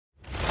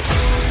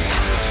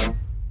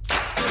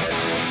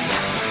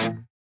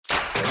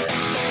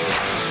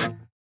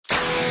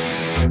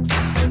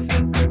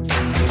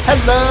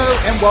Hello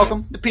and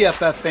welcome to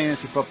PFF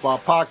Fantasy Football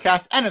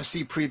Podcast,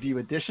 NFC Preview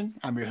Edition.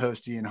 I'm your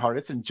host, Ian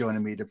Hartitz, and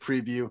joining me to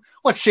preview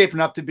what's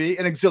shaping up to be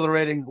an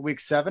exhilarating Week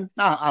 7.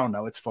 I don't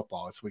know. It's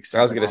football. It's Week 7.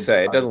 I was going to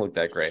say, it doesn't look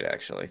that great,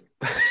 actually.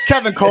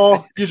 Kevin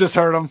Cole, you just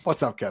heard him.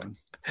 What's up, Kevin?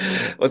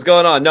 What's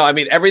going on? No, I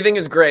mean, everything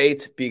is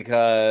great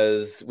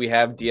because we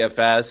have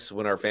DFS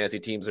when our fantasy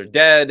teams are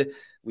dead.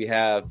 We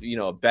have,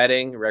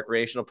 betting,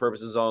 recreational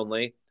purposes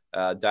only.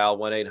 Dial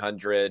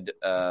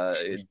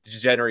 1-800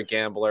 degenerate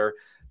gambler.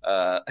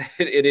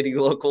 In any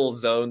local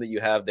zone that you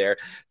have there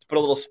to put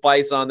a little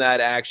spice on that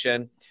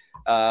action.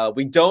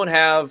 We don't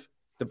have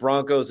the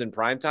Broncos in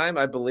primetime,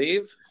 I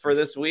believe, for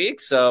this week.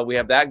 So we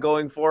have that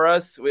going for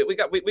us. We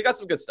got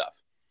some good stuff.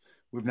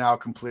 We've now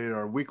completed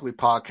our weekly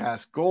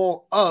podcast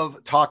goal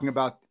of talking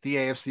about the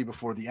AFC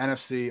before the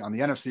NFC on the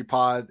NFC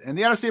pod and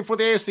the NFC before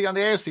the AFC on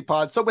the AFC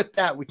pod. So with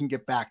that, we can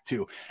get back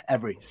to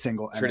every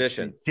single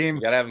tradition NFC team.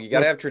 You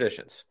gotta have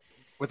traditions.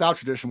 Without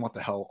tradition, what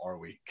the hell are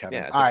we, Kevin?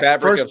 Yeah, it's the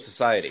fabric of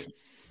society.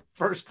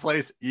 First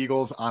place,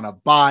 Eagles on a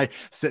bye,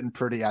 sitting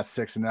pretty at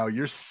 6-0.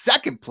 Your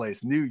second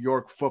place, New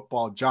York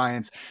Football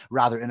Giants,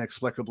 rather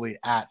inexplicably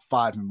at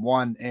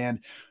 5-1.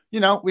 And,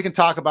 we can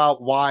talk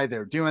about why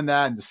they're doing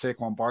that and the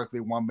Saquon Barkley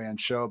one-man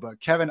show.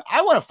 But, Kevin,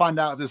 I want to find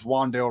out if this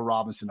Wan'Dale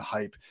Robinson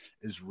hype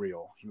is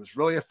real. He was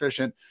really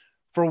efficient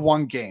for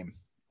one game.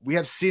 We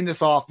have seen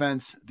this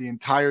offense the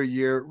entire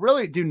year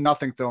really do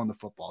nothing throwing the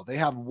football. They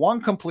have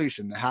one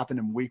completion that happened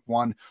in week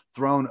 1,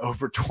 thrown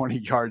over 20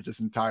 yards this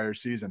entire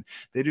season.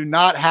 They do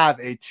not have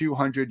a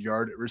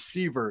 200-yard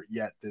receiver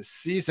yet this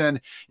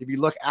season. If you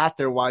look at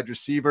their wide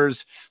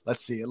receivers,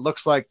 let's see. It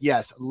looks like,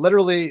 yes,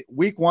 literally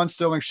week 1,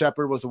 Sterling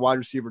Shepard was the wide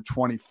receiver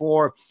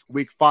 24.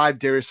 Week 5,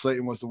 Darius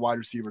Slayton was the wide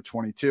receiver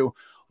 22.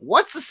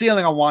 What's the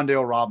ceiling on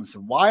Wan'Dale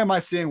Robinson? Why am I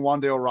seeing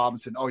Wan'Dale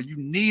Robinson? Oh, you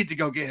need to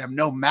go get him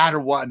no matter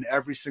what in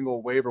every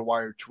single waiver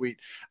wire tweet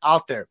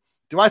out there.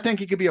 Do I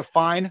think he could be a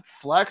fine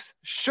flex?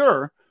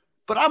 Sure.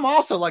 But I'm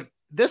also like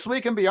this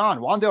week and beyond,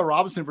 Wan'Dale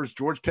Robinson versus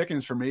George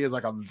Pickens for me is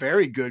like a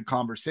very good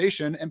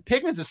conversation. And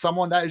Pickens is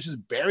someone that is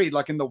just buried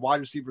like in the wide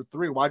receiver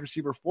 3, wide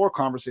receiver 4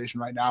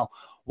 conversation right now.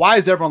 Why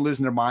is everyone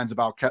losing their minds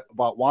about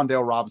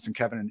Wan'Dale Robinson,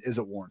 Kevin, and is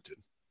it warranted?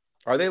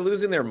 Are they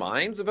losing their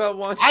minds about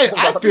Wan'Dale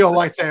Robinson? I feel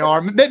like they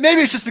are. Maybe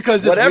it's just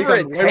because this whatever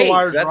week it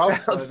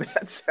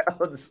takes.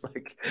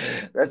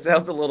 That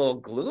sounds a little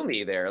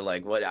gloomy there.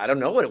 Like what? I don't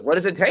know what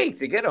does it take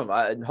to get him?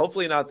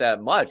 Hopefully not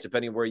that much,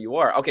 depending where you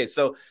are. Okay,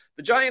 so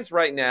the Giants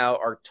right now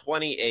are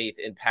 28th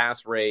in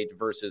pass rate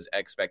versus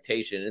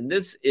expectation, and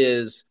this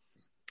is.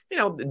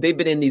 They've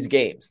been in these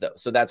games, though,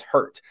 so that's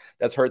hurt.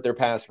 That's hurt their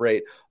pass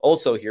rate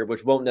also here,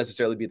 which won't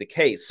necessarily be the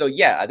case. So,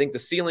 yeah, I think the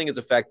ceiling is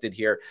affected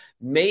here.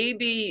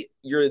 Maybe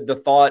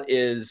the thought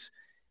is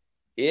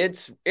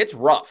it's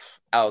rough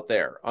out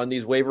there on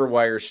these waiver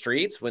wire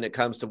streets when it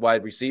comes to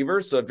wide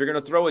receivers. So if you're going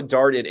to throw a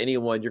dart at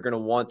anyone, you're going to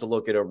want to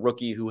look at a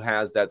rookie who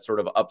has that sort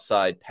of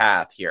upside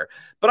path here.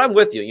 But I'm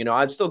with you.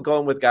 I'm still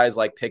going with guys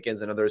like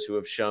Pickens and others who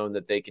have shown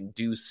that they can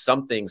do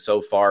something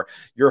so far.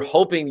 You're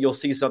hoping you'll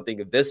see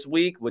something this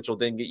week, which will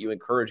then get you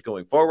encouraged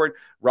going forward.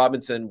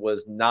 Robinson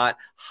was not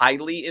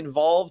highly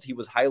involved. He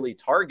was highly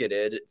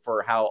targeted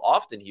for how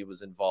often he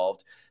was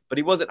involved, but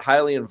he wasn't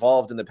highly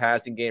involved in the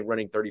passing game,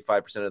 running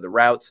 35% of the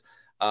routes.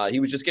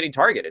 He was just getting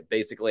targeted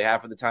basically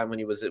half of the time when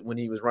he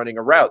was running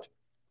a route.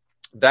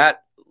 That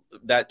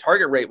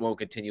target rate won't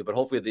continue, but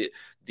hopefully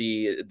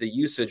the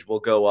usage will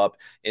go up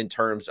in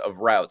terms of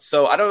routes.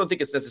 So I don't think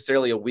it's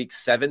necessarily a week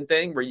 7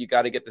 thing where you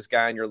got to get this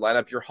guy in your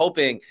lineup. You're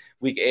hoping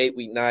week 8,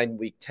 week 9,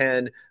 week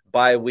 10,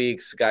 bye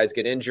weeks, guys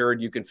get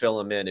injured. You can fill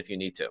them in if you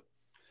need to.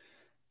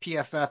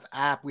 PFF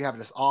app, we have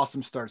this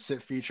awesome start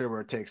sit feature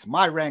where it takes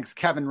my ranks,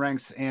 Kevin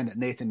ranks, and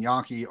Nathan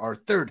Yonke, our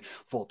third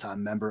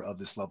full-time member of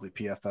this lovely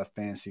PFF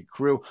fantasy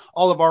crew.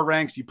 All of our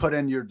ranks, you put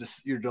in your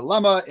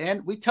dilemma,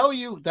 and we tell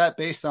you that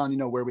based on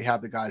where we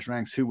have the guys'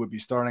 ranks, who would be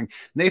starting.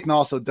 Nathan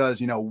also does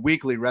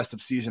weekly rest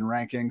of season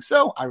rankings,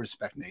 so I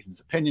respect Nathan's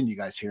opinion. You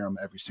guys hear him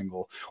every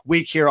single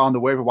week here on the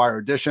waiver wire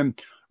edition.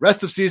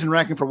 Rest of season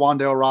ranking for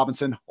Wan'Dale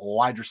Robinson,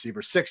 wide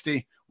receiver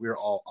 60. We are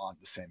all on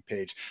the same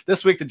page.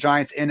 This week, the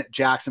Giants in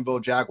Jacksonville,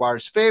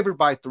 Jaguars favored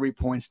by 3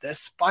 points,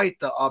 despite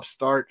the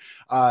upstart,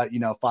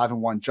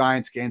 5-1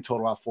 Giants, game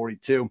total at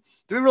 42.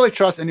 Do we really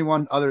trust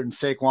anyone other than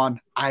Saquon?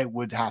 I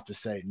would have to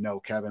say no,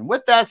 Kevin.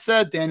 With that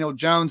said, Daniel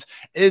Jones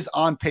is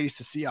on pace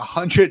to see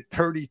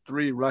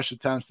 133 rush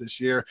attempts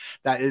this year.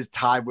 That is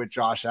tied with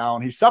Josh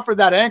Allen. He suffered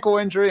that ankle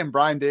injury, and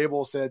Brian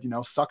Dable said,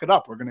 suck it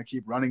up. We're going to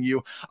keep running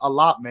you a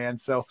lot, man.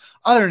 So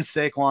other than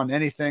Saquon,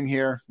 anything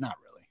here? Not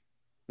really.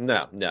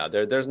 No,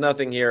 there's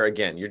nothing here.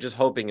 Again, you're just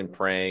hoping and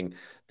praying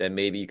that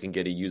maybe you can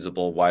get a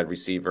usable wide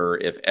receiver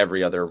if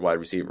every other wide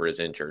receiver is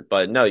injured.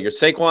 But no, your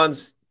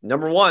Saquon's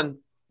number 1,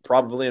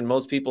 probably in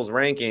most people's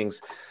rankings.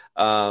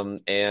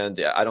 And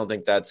I don't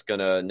think that's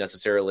going to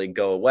necessarily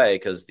go away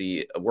because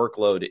the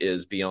workload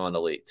is beyond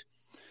elite.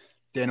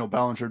 Daniel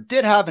Bellinger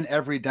did have an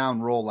every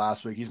down role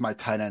last week. He's my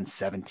tight end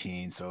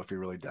 17. So if you're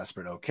really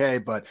desperate, okay,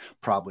 but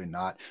probably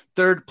not.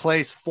 Third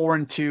place,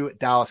 4-2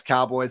 Dallas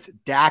Cowboys.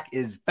 Dak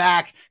is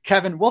back.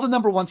 Kevin, will the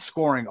number one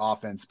scoring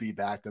offense be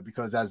back though?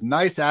 Because as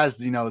nice as,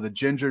 the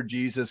Ginger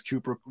Jesus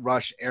Cooper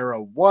Rush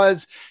era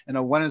was, and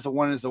a win is a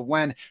win is a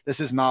win, this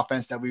is an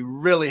offense that we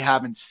really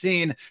haven't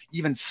seen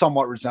even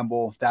somewhat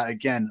resemble that,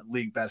 again,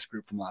 league best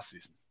group from last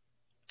season.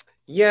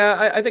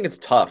 Yeah, I think it's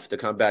tough to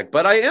come back,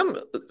 but I am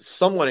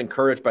somewhat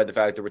encouraged by the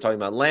fact that we're talking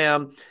about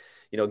Lamb.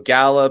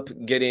 Gallup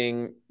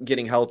getting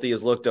healthy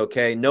has looked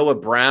okay. Noah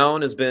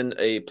Brown has been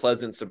a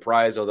pleasant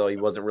surprise, although he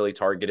wasn't really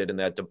targeted in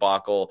that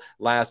debacle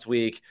last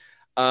week.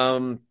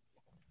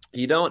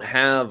 You don't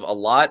have a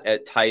lot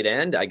at tight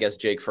end. I guess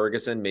Jake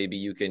Ferguson, maybe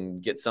you can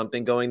get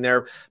something going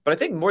there. But I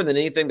think more than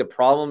anything, the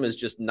problem is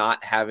just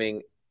not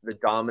having the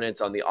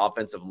dominance on the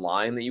offensive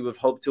line that you would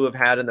hope to have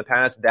had in the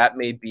past. That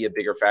may be a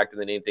bigger factor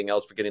than anything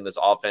else for getting this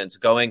offense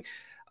going.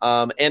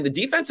 And the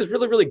defense is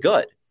really, really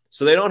good.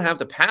 So they don't have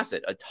to pass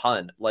it a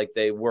ton like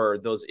they were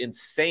those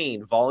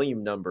insane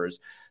volume numbers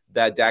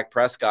that Dak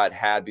Prescott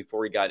had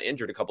before he got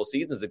injured a couple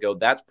seasons ago.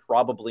 That's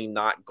probably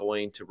not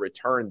going to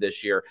return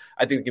this year.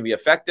 I think it can be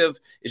effective.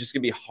 It's just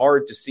going to be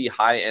hard to see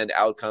high-end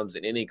outcomes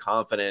in any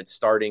confidence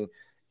starting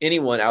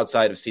anyone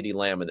outside of CeeDee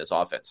Lamb in this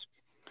offense.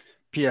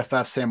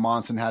 PFF Sam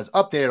Monson has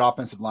updated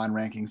offensive line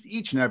rankings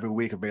each and every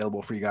week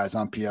available for you guys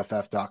on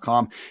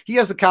PFF.com. He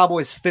has the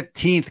Cowboys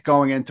 15th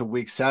going into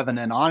week 7.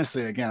 And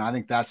honestly, again, I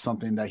think that's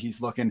something that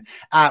he's looking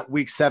at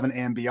week 7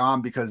 and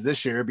beyond, because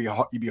this year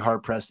you'd be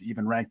hard pressed to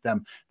even rank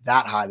them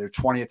that high. They're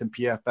 20th in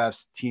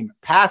PFF's team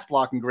pass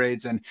blocking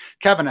grades. And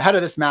Kevin, ahead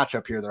of this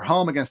matchup here, they're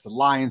home against the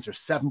Lions. They're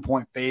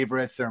 7-point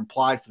favorites. They're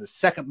implied for the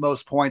second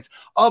most points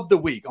of the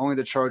week. Only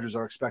the Chargers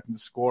are expecting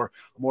to score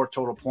more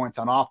total points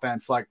on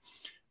offense.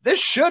 This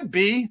should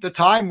be the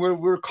time where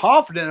we're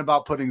confident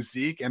about putting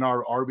Zeke in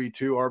our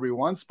RB2,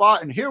 RB1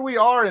 spot. And here we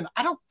are, and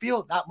I don't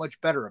feel that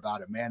much better about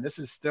it, man. This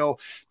is still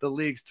the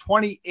league's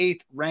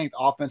 28th ranked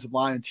offensive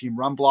line and team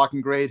run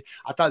blocking grade.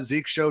 I thought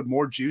Zeke showed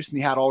more juice than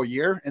he had all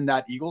year in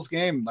that Eagles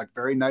game.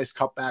 Very nice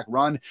cutback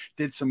run,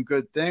 did some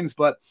good things.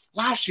 But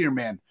last year,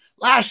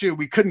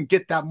 we couldn't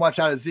get that much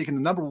out of Zeke, and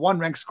the number one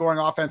ranked scoring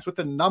offense with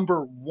the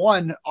number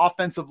one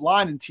offensive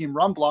line and team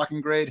run blocking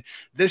grade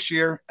this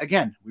year.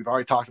 Again, we've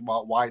already talked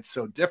about why it's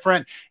so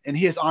different, and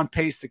he is on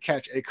pace to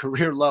catch a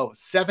career low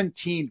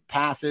 17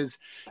 passes.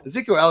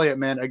 Ezekiel Elliott,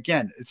 man,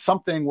 again, it's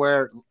something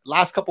where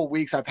last couple of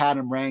weeks I've had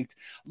him ranked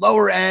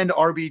lower end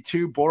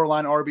RB2,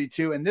 borderline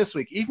RB2, and this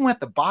week, even with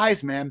the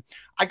buys, man,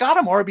 I got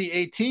him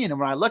RB18. And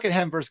when I look at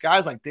him versus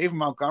guys like David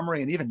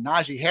Montgomery and even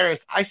Najee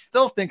Harris, I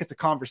still think it's a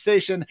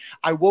conversation.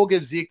 I will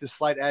give Zeke the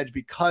slight edge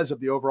because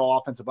of the overall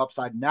offensive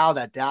upside now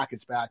that Dak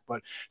is back,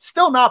 but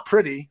still not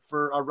pretty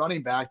for a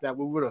running back that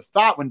we would have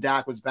thought when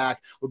Dak was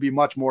back would be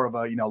much more of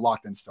a,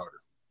 locked in starter.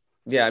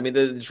 Yeah. I mean,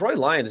 the Detroit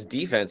Lions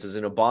defense is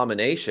an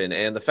abomination.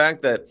 And the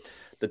fact that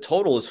the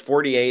total is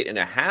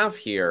 48.5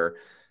 here,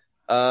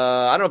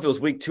 I don't know if it was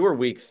week 2 or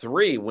week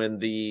 3 when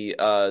the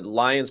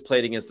Lions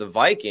played against the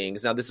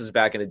Vikings. Now, this is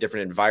back in a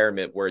different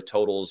environment where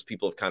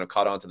people have kind of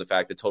caught on to the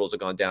fact that totals have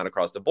gone down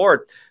across the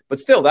board. But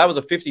still, that was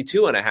a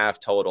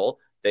 52.5 total.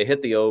 They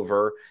hit the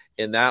over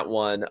in that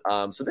one.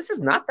 So this is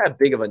not that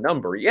big of a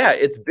number. Yeah,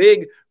 it's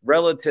big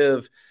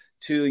relative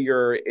to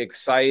your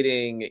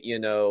exciting,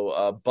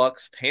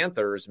 Bucks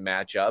Panthers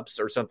matchups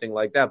or something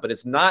like that. But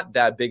it's not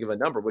that big of a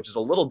number, which is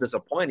a little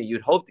disappointing.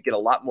 You'd hope to get a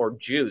lot more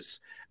juice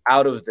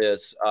out of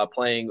this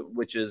playing,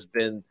 which has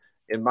been,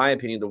 in my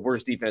opinion, the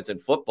worst defense in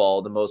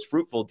football, the most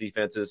fruitful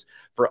defenses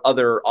for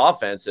other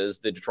offenses,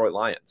 the Detroit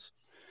Lions.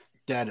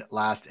 Dead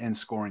last in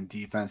scoring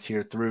defense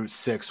here through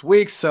 6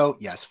 weeks. So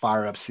yes,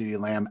 fire up CeeDee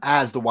Lamb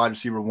as the wide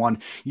receiver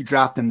 1 you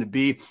draft him to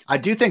be. I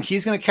do think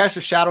he's going to catch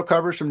the shadow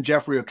coverage from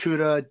Jeffrey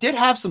Okudah. Did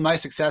have some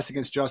nice success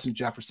against Justin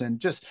Jefferson.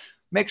 Just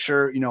make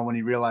sure, when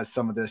you realize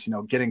some of this,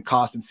 getting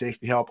constant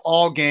safety help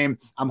all game.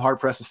 I'm hard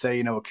pressed to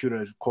say,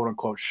 Okudah, quote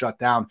unquote, shut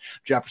down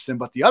Jefferson.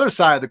 But the other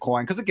side of the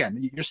coin, because again,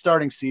 you're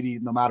starting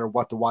CeeDee no matter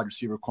what the wide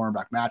receiver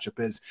cornerback matchup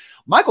is.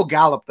 Michael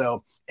Gallup,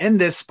 though, in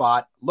this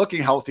spot,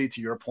 looking healthy to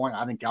your point.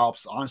 I think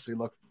Gallup's honestly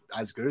looked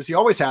as good as he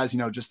always has,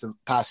 just the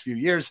past few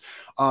years.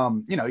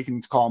 You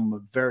can call him a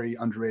very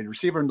underrated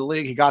receiver in the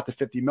league. He got the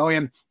 $50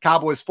 million.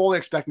 Cowboys fully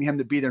expecting him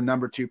to be their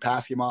number 2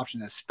 pass game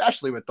option,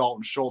 especially with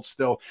Dalton Schultz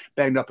still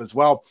banged up as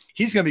well.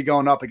 He's going to be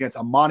going up against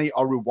Amani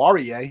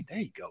Oruwariye. There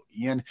you go,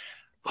 Ian.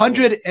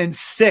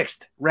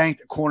 106th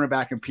ranked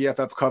cornerback in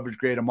PFF coverage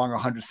grade among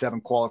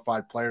 107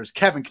 qualified players.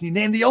 Kevin, can you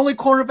name the only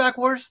cornerback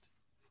worst?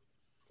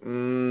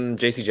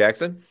 JC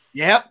Jackson.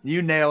 Yep,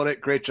 you nailed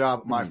it. Great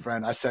job, my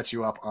friend. I set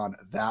you up on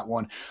that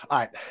one. All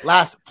right,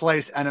 last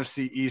place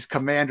NFC East.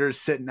 Commanders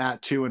sitting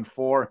at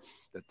 2-4.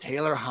 The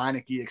Taylor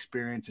Heineke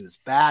experience is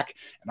back,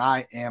 and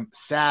I am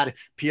sad.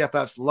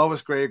 PFF's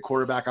lowest graded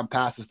quarterback on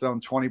passes thrown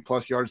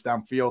 20-plus yards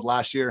downfield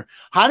last year.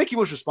 Heineke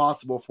was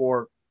responsible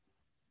for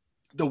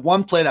the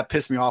one play that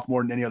pissed me off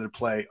more than any other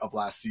play of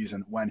last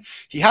season, when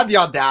he had the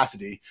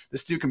audacity,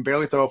 this dude can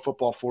barely throw a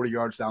football 40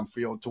 yards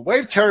downfield, to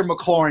wave Terry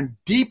McLaurin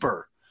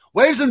deeper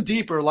waves them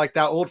deeper, like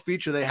that old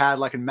feature they had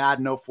like in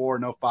Madden 04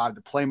 and 05,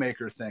 the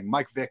playmaker thing.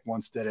 Mike Vick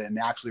once did it, and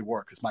it actually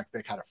worked because Mike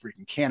Vick had a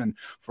freaking cannon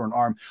for an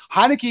arm.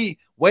 Heineke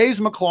waves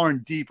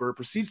McLaurin deeper,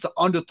 proceeds to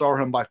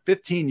underthrow him by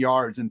 15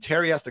 yards, and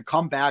Terry has to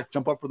come back,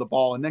 jump up for the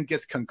ball, and then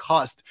gets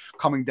concussed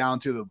coming down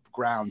to the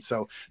ground.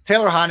 So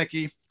Taylor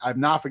Heineke, I've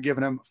not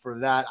forgiven him for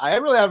that. I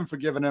really haven't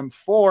forgiven him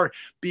for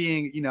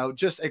being,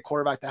 just a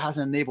quarterback that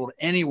hasn't enabled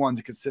anyone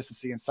to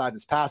consistency inside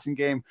this passing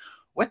game.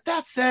 With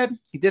that said,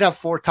 he did have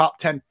 4 top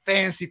 10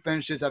 fantasy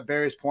finishes at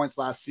various points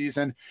last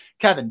season.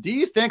 Kevin, do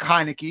you think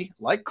Heineke,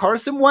 like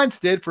Carson Wentz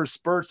did for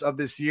spurts of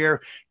this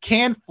year,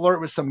 can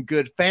flirt with some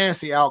good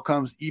fantasy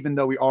outcomes, even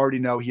though we already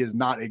know he is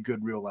not a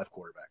good real-life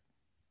quarterback?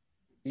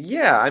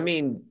 Yeah, I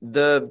mean,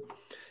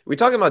 we're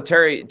talking about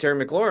Terry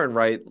McLaurin,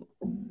 right?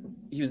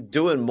 He was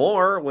doing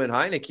more when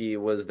Heineke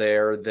was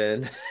there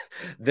than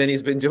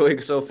he's been doing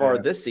so far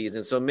this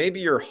season. So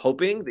maybe you're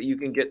hoping that you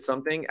can get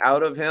something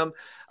out of him.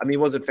 I mean, he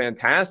wasn't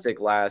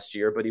fantastic last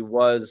year, but he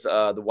was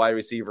the wide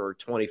receiver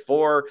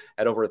 24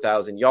 at over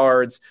 1,000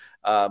 yards,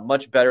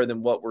 much better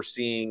than what we're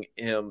seeing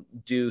him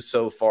do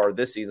so far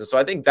this season. So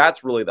I think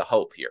that's really the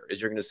hope here,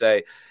 is you're going to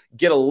say,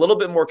 get a little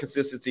bit more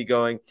consistency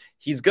going.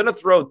 He's going to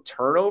throw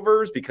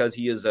turnovers because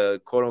he is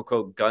a quote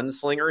unquote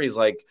gunslinger. He's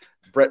like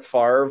Brett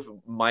Favre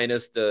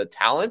minus the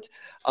talent.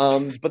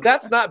 But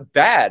that's not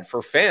bad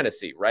for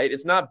fantasy, right?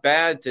 It's not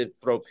bad to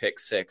throw pick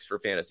six for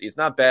fantasy. It's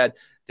not bad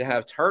to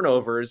have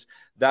turnovers.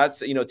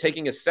 That's,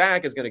 taking a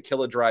sack is going to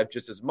kill a drive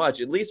just as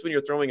much. At least when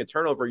you're throwing a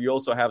turnover, you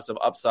also have some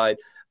upside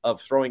of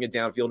throwing it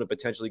downfield and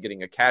potentially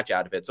getting a catch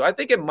out of it. So I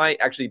think it might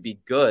actually be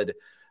good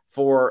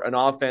for an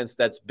offense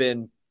that's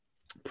been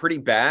pretty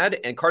bad,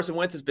 and Carson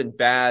Wentz has been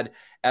bad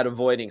at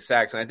avoiding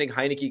sacks. And I think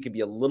Heineke could be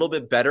a little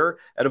bit better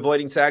at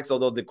avoiding sacks,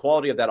 although the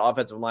quality of that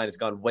offensive line has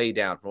gone way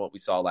down from what we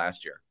saw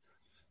last year.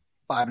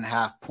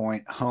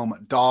 5.5-point home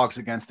dogs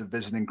against the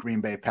visiting Green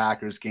Bay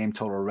Packers. Game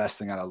total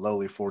resting at a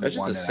lowly 41. That's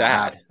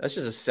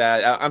just a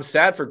sad. I'm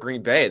sad for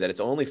Green Bay that it's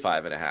only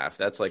 5.5.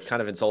 That's like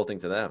kind of insulting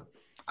to them.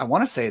 I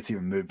want to say it's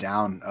even moved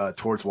down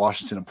towards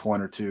Washington a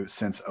point or two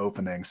since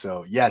opening.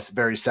 So, yes,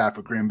 very sad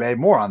for Green Bay.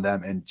 More on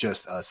them in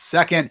just a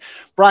second.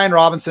 Brian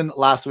Robinson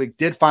last week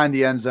did find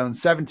the end zone,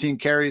 17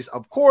 carries.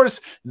 Of course,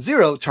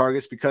 0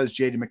 targets because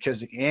J.D.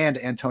 McKissic and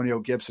Antonio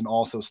Gibson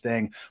also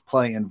staying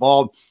plenty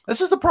involved. This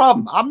is the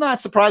problem. I'm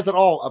not surprised at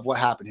all of what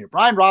happened here.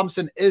 Brian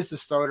Robinson is the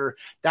starter.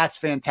 That's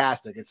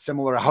fantastic. It's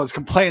similar. I was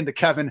complaining to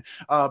Kevin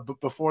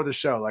before the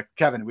show. Like,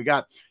 Kevin, we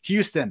got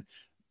Houston.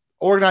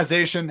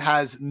 Organization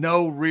has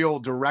no real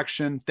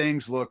direction.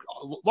 Things look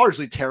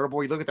largely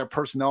terrible. You look at their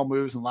personnel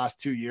moves in the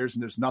last 2 years,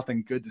 and there's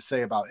nothing good to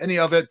say about any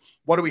of it.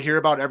 What do we hear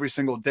about every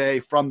single day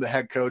from the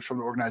head coach, from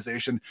the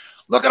organization?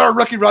 Look at our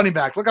rookie running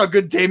back. Look how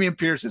good Dameon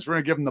Pierce is. We're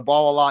going to give him the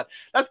ball a lot.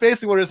 That's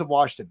basically what it is of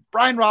Washington.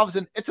 Brian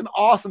Robinson, it's an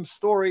awesome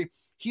story.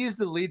 He is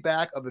the lead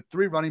back of the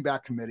 3 running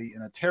back committee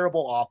in a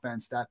terrible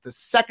offense that the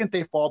second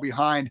they fall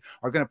behind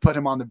are going to put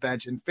him on the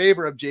bench in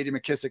favor of J.D.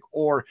 McKissic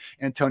or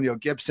Antonio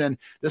Gibson.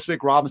 This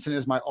week, Robinson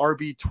is my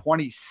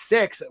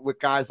RB26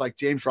 with guys like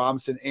James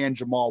Robinson and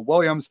Jamal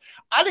Williams.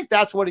 I think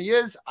that's what he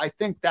is. I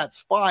think that's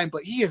fine,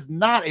 but he is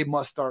not a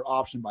must-start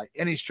option by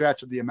any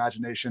stretch of the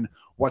imagination.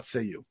 What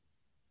say you?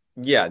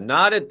 Yeah,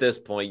 not at this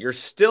point. You're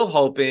still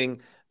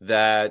hoping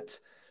that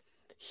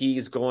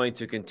he's going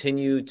to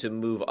continue to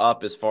move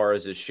up as far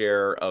as his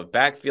share of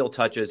backfield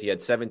touches. He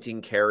had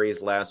 17 carries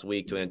last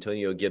week to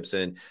Antonio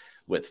Gibson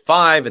with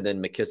 5, and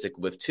then McKissic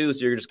with 2.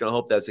 So you're just going to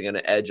hope that's going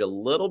to edge a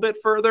little bit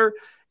further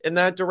in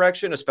that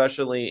direction,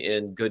 especially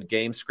in good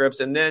game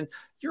scripts. And then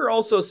you're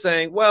also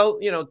saying, well,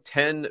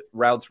 10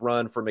 routes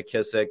run for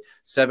McKissic,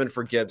 7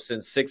 for Gibson,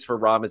 6 for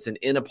Robinson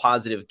in a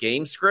positive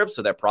game script.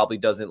 So that probably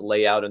doesn't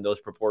lay out in those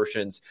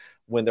proportions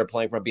when they're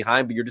playing from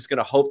behind, but you're just going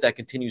to hope that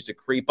continues to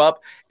creep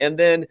up. And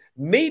then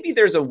maybe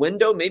there's a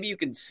window. Maybe you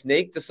can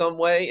snake to some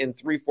way in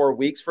 3-4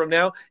 weeks from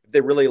now, if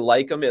they really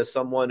like him as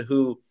someone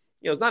who,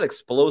 is not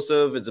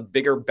explosive, is a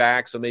bigger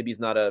back. So maybe he's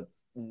not a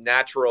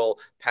natural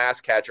pass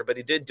catcher, but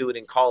he did do it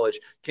in college,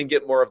 can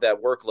get more of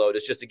that workload.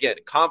 It's just, again,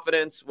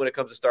 confidence when it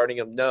comes to starting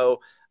him. No,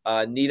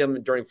 need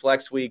him during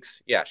flex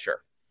weeks. Yeah,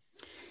 sure.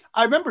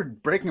 I remember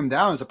breaking him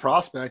down as a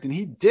prospect, and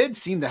he did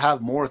seem to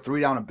have more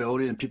 3-down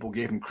ability than people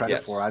gave him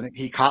credit for. I think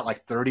he caught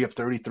like 30 of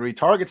 33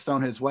 targets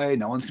thrown his way.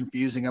 No one's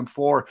confusing him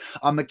for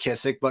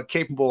McKissic, but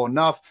capable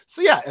enough.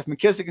 So, yeah, if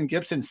McKissic and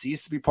Gibson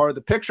cease to be part of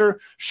the picture,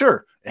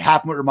 sure. It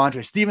happened with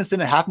Ramondre Stevenson.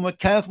 It happened with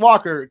Kenneth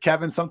Walker.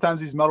 Kevin, sometimes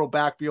these metal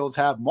backfields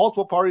have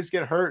multiple parties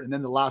get hurt, and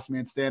then the last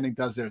man standing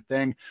does their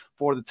thing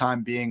for the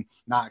time being.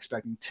 Not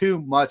expecting too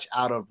much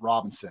out of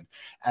Robinson.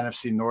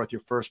 NFC North,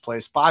 your first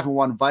place.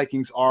 5-1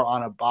 Vikings are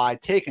on a bye,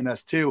 taking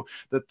us to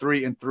the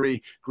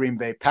 3-3 Green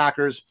Bay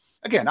Packers.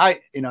 Again,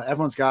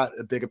 everyone's got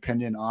a big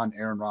opinion on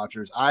Aaron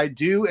Rodgers. I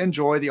do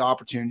enjoy the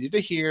opportunity to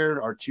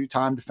hear our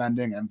 2-time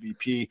defending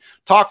MVP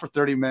talk for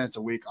 30 minutes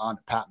a week on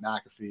Pat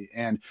McAfee.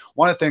 And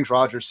one of the things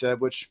Rodgers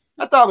said, which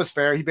I thought was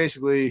fair, he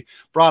basically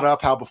brought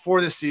up how before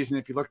this season,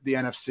 if you look at the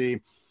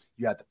NFC,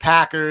 You had the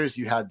Packers,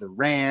 you had the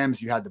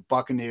Rams, you had the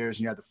Buccaneers,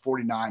 and you had the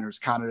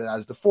 49ers kind of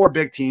as the four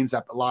big teams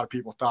that a lot of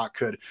people thought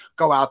could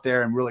go out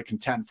there and really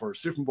contend for a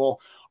Super Bowl.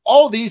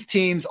 All these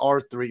teams are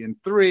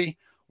 3-3.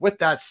 With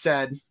that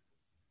said,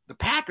 the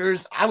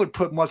Packers, I would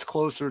put much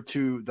closer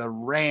to the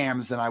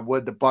Rams than I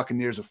would the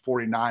Buccaneers or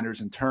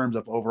 49ers in terms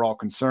of overall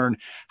concern.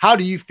 How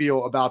do you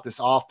feel about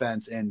this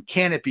offense, and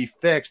can it be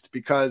fixed?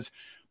 Because,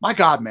 my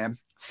God, man,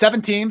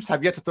 7 teams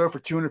have yet to throw for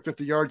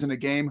 250 yards in a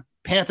game.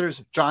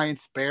 Panthers,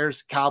 Giants,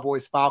 Bears,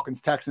 Cowboys, Falcons,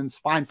 Texans,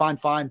 fine,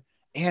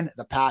 and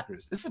the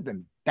Packers. This has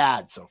been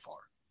bad so far.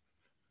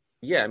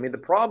 Yeah, I mean, the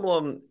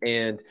problem,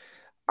 and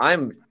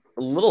I'm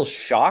a little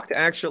shocked,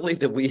 actually,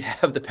 that we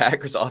have the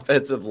Packers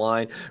offensive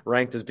line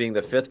ranked as being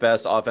the 5th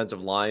best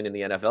offensive line in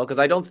the NFL, because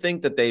I don't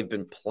think that they've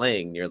been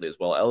playing nearly as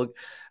well.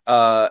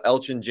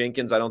 Elgin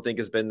Jenkins, I don't think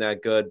has been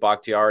that good.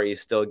 Bakhtiari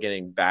is still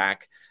getting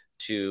back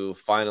to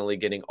finally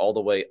getting all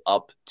the way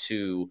up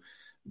to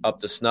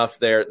snuff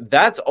there.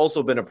 That's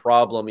also been a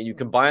problem. And you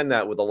combine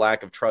that with a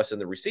lack of trust in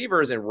the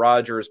receivers and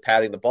Rodgers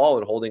patting the ball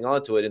and holding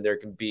on to it, and there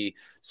can be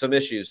some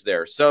issues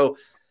there. So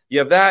you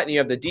have that, and you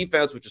have the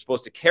defense, which is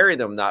supposed to carry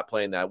them, not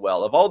playing that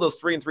well. Of all those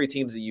 3-3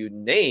 teams that you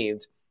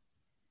named,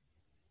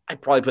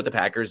 I'd probably put the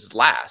Packers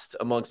last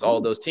amongst all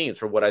of those teams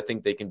for what I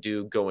think they can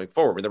do going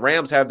forward. The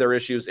Rams have their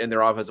issues and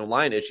their offensive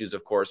line issues,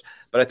 of course,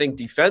 but I think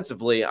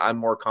defensively, I'm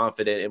more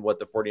confident in what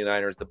the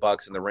 49ers, the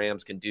Bucs, and the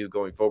Rams can do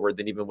going forward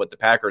than even what the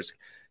Packers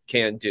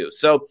can do.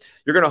 So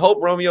you're going to hope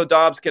Romeo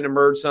Doubs can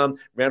emerge some.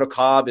 Randall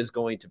Cobb is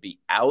going to be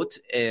out,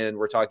 and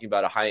we're talking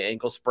about a high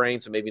ankle sprain,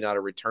 so maybe not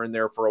a return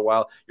there for a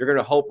while. You're going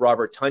to hope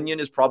Robert Tonyan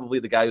is probably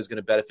the guy who's going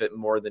to benefit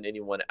more than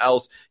anyone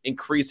else,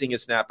 increasing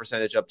his snap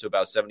percentage up to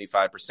about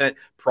 75%,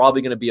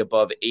 probably going to be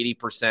above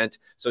 80%.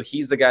 So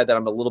he's the guy that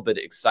I'm a little bit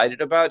excited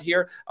about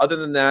here. Other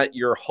than that,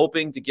 you're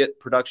hoping to get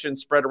production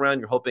spread around.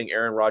 You're hoping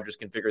Aaron Rodgers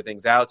can figure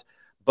things out,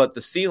 but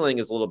the ceiling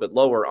is a little bit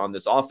lower on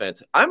this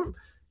offense. I'm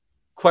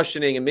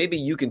questioning, and maybe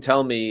you can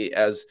tell me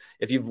as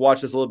if you've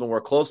watched this a little bit more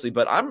closely,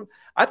 but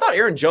I thought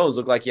Aaron Jones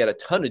looked like he had a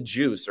ton of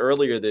juice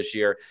earlier this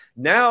year.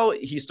 Now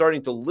he's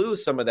starting to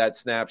lose some of that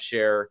snap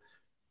share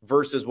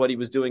versus what he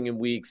was doing in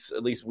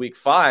at least week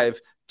 5,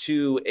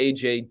 to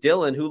A.J.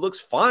 Dillon, who looks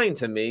fine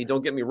to me.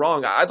 Don't get me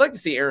wrong. I'd like to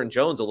see Aaron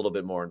Jones a little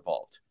bit more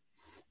involved.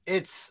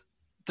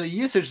 The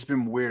usage has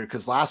been weird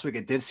because last week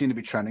it did seem to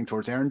be trending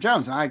towards Aaron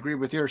Jones. And I agree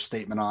with your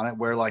statement on it,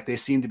 where like they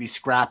seem to be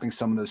scrapping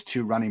some of those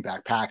 2 running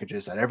back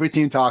packages that every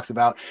team talks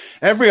about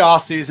every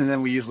offseason.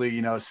 Then we usually,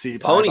 see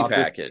pony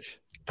package.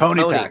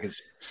 Pony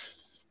package.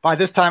 By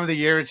this time of the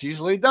year, it's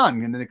usually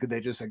done. And then could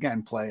they just,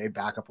 again, play a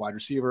backup wide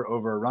receiver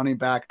over a running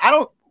back?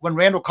 When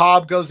Randall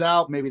Cobb goes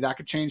out, maybe that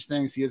could change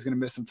things. He is going to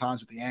miss some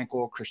times with the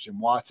ankle. Christian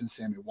Watson,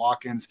 Sammy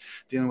Watkins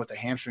dealing with the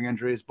hamstring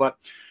injuries. But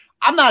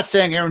I'm not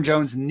saying Aaron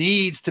Jones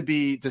needs to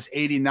be this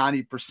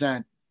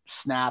 80-90%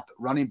 snap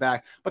running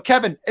back. But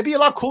Kevin, it'd be a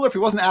lot cooler if he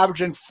wasn't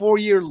averaging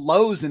 4-year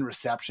lows in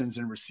receptions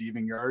and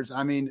receiving yards.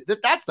 I mean,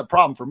 that's the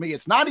problem for me.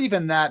 It's not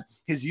even that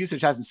his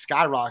usage hasn't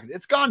skyrocketed.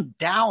 It's gone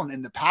down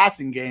in the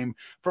passing game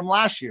from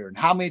last year. And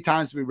how many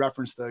times do we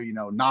reference the,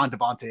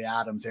 non-Devontae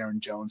Adams, Aaron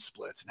Jones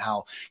splits, and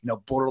how,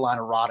 borderline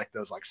erotic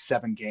those like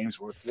 7 games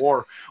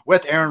were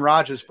with Aaron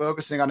Rodgers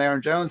focusing on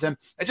Aaron Jones. And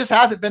it just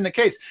hasn't been the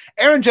case.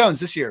 Aaron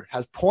Jones this year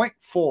has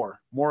 0.4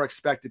 more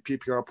expected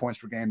PPR points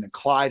per game than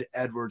Clyde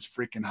Edwards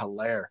freaking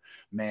Hilaire,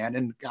 man.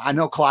 And I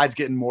know Clyde's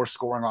getting more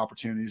scoring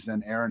opportunities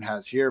than Aaron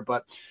has here,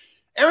 but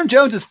Aaron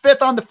Jones is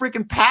 5th on the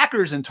freaking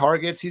Packers in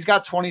targets. He's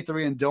got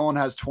 23 and Dillon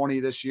has 20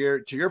 this year.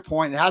 To your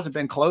point, it hasn't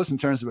been close in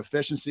terms of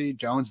efficiency.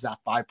 Jones is at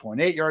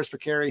 5.8 yards per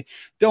carry.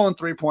 Dillon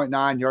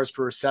 3.9 yards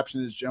per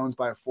reception is Jones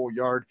by a full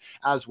yard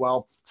as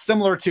well.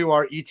 Similar to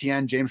our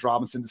ETN James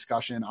Robinson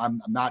discussion,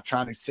 I'm not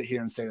trying to sit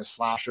here and say the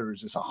slasher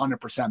is just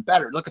 100%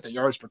 better. Look at the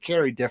yards per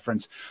carry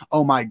difference.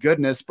 Oh my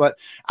goodness. But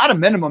at a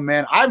minimum,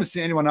 man, I haven't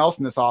seen anyone else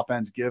in this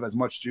offense give as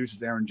much juice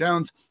as Aaron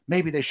Jones.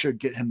 Maybe they should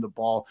get him the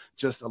ball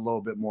just a little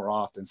bit more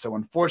often. So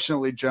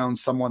unfortunately,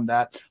 Jones, someone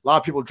that a lot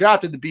of people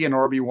drafted to be an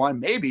RB1,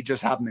 maybe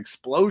just have an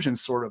explosion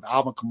sort of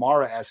Alvin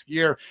Kamara-esque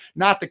year.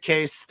 Not the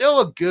case.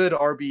 Still a good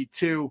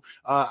RB2.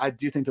 I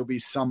do think there'll be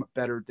some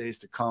better days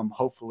to come,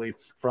 hopefully,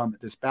 from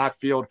this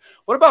backfield.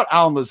 What about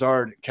Allen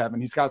Lazard, Kevin?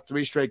 He's got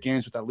 3 straight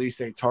games with at least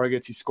 8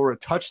 targets. He scored a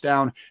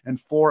touchdown in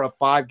 4 of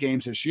 5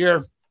 games this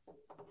year.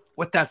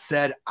 With that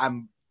said,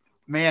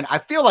 I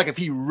feel like if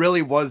he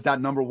really was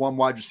that number 1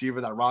 wide receiver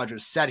that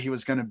Rodgers said he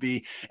was going to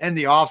be in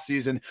the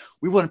offseason,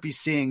 we wouldn't be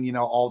seeing,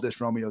 all this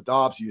Romeo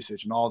Doubs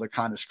usage and all the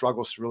kind of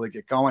struggles to really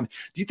get going.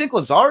 Do you think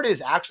Lazard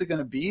is actually going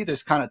to be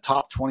this kind of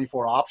top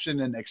 24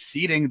 option and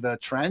exceeding the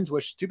trends,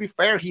 which, to be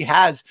fair, he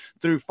has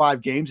through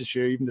 5 games this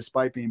year, even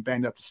despite being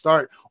banged up to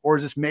start? Or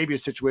is this maybe a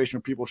situation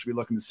where people should be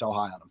looking to sell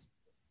high on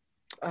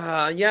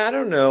him? Yeah, I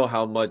don't know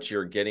how much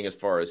you're getting as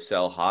far as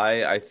sell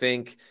high. I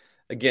think,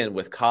 again,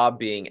 with Cobb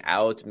being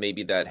out,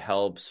 maybe that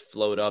helps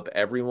float up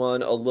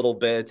everyone a little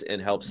bit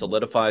and help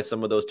solidify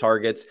some of those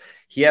targets.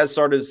 He has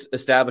sort of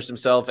established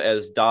himself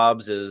as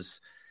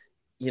Dobbs'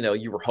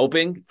 you were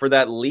hoping for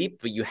that leap,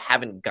 but you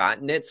haven't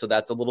gotten it. So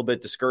that's a little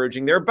bit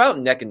discouraging. They're about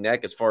neck and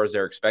neck as far as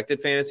their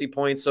expected fantasy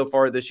points so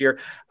far this year.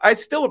 I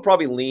still would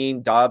probably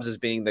lean Dobbs as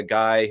being the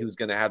guy who's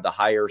going to have the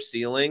higher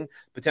ceiling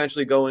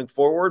potentially going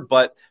forward.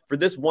 But for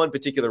this one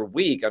particular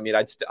week, I mean,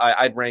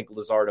 I'd rank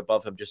Lazard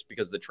above him just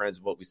because of the trends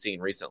of what we've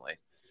seen recently.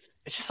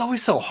 It's just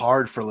always so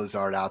hard for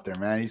Lazard out there,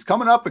 man. He's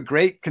coming up with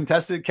great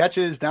contested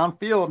catches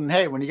downfield. And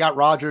hey, when you got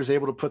Rodgers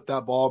able to put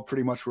that ball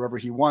pretty much wherever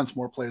he wants,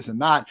 more plays than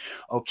not,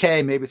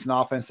 okay, maybe it's an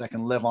offense that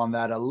can live on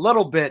that a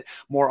little bit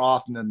more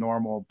often than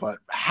normal, but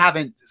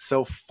haven't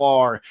so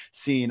far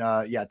seen.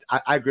 I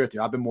agree with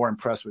you. I've been more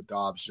impressed with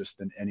Dobbs just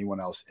than anyone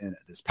else in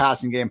this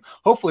passing game.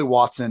 Hopefully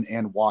Watson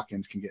and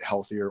Watkins can get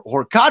healthier,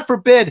 or God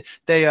forbid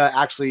they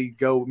actually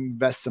go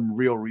invest some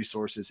real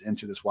resources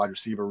into this wide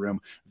receiver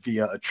room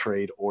via a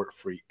trade or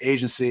free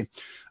agency.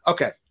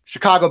 Okay,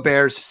 Chicago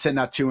Bears sitting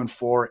at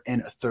 2-4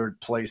 in third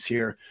place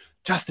here.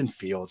 Justin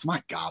Fields,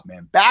 my God,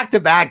 man,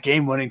 back-to-back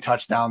game-winning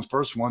touchdowns.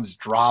 First one's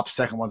dropped,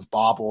 second one's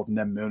bobbled, and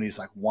then Mooney's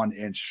like 1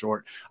 inch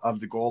short of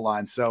the goal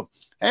line. So,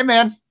 hey,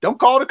 man, don't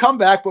call it a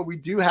comeback, but we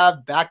do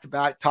have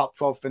back-to-back top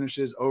 12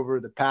 finishes over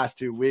the past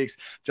 2 weeks.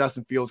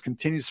 Justin Fields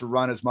continues to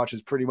run as much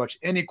as pretty much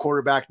any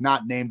quarterback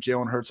not named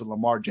Jalen Hurts or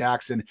Lamar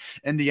Jackson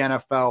in the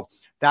NFL.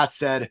 That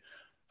said,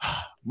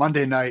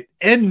 Monday night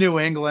in New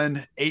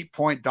England,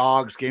 8-point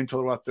dogs, game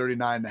total at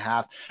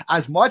 39.5.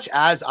 As much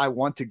as I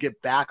want to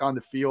get back on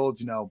the field,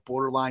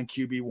 borderline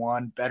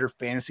QB1, better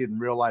fantasy than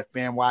real life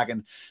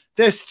bandwagon,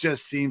 this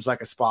just seems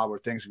like a spot where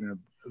things are going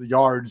to,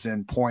 yards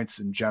and points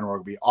in general, are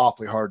going to be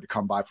awfully hard to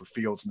come by for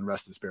Fields and the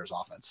rest of this Bears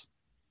offense.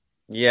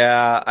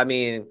 Yeah, I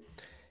mean,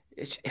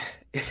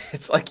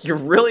 it's like you're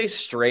really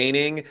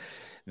straining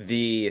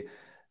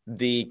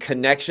the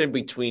connection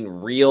between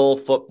real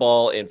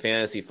football and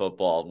fantasy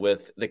football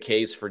with the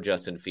case for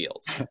Justin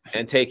Fields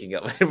and taking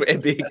him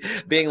and being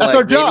that's like,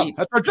 our job.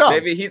 That's our job.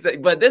 Maybe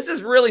but this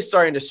is really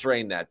starting to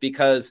strain that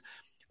because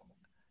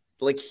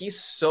like he's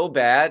so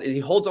bad. He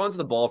holds on to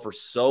the ball for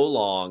so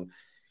long.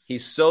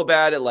 He's so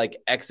bad at like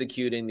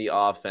executing the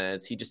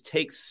offense. He just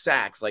takes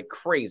sacks like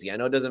crazy. I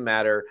know it doesn't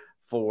matter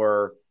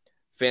for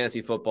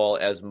fantasy football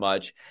as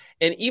much.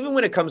 And even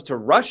when it comes to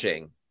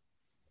rushing,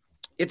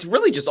 it's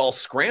really just all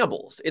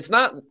scrambles. It's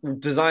not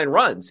design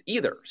runs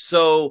either.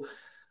 So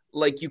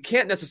like you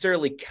can't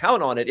necessarily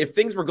count on it. If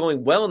things were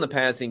going well in the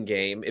passing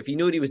game, if he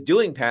knew what he was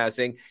doing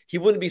passing, he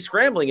wouldn't be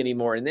scrambling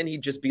anymore. And then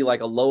he'd just be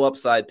like a low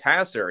upside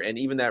passer. And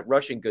even that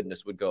rushing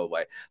goodness would go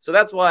away. So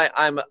that's why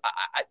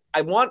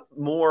I want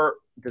more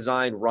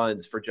design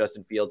runs for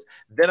Justin Fields.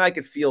 Then I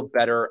could feel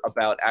better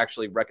about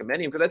actually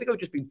recommending him because I think it would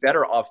just be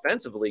better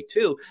offensively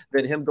too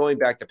than him going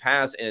back to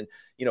pass and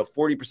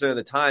 40% of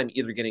the time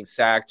either getting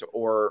sacked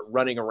or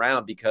running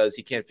around because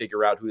he can't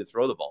figure out who to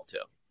throw the ball to.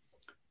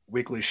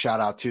 Weekly shout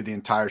out to the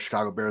entire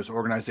Chicago Bears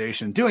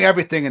organization doing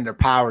everything in their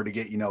power to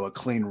get, a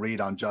clean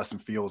read on Justin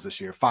Fields this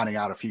year, finding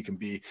out if he can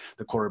be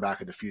the quarterback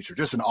of the future.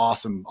 Just an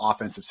awesome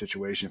offensive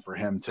situation for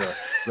him to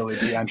really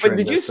be entering. But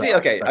did you see,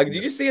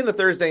 did you see in the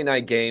Thursday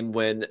night game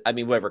when,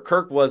 whatever,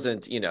 Kirk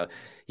wasn't,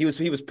 he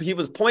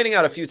was pointing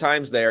out a few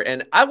times there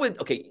and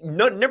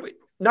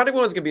not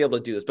everyone's going to be able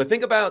to do this, but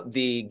think about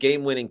the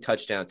game-winning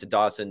touchdown to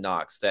Dawson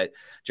Knox that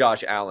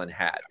Josh Allen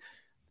had.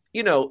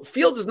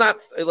 Fields was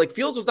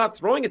not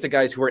throwing it to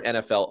guys who are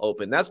NFL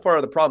open. That's part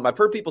of the problem. I've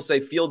heard people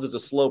say Fields is a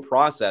slow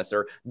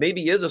processor.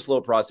 Maybe he is a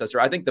slow processor.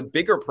 I think the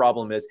bigger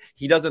problem is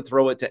he doesn't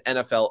throw it to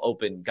NFL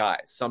open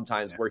guys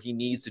sometimes where he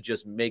needs to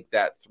just make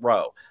that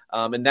throw.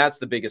 And that's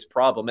the biggest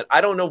problem. And I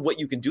don't know what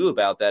you can do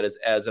about that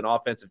as an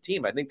offensive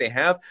team. I think they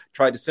have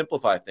tried to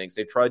simplify things.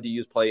 They've tried to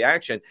use play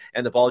action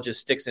and the ball just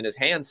sticks in his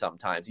hand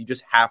sometimes. You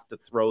just have to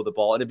throw the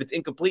ball. And if it's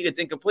incomplete, it's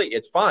incomplete.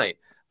 It's fine.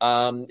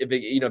 If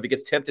it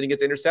gets tipped and it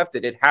gets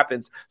intercepted, it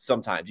happens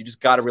sometimes. You just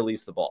got to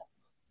release the ball.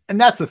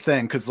 And that's the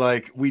thing, because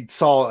we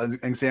saw an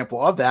example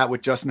of that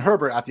with Justin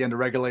Herbert at the end of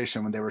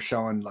regulation when they were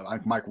showing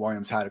Mike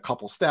Williams had a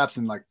couple steps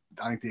and I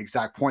think the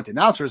exact point the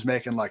announcer is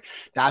making,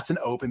 that's an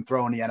open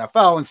throw in the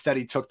NFL. Instead,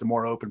 he took the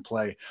more open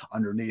play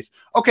underneath.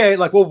 Okay,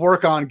 we'll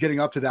work on getting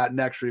up to that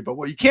next read, but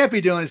what you can't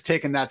be doing is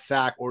taking that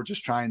sack or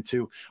just trying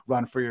to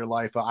run for your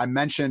life. I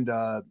mentioned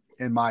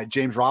in my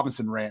James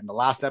Robinson rant in the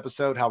last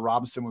episode how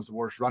Robinson was the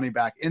worst running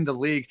back in the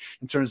league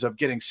in terms of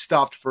getting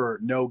stuffed for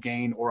no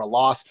gain or a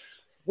loss.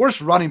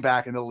 Worst running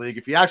back in the league.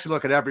 If you actually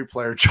look at every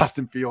player,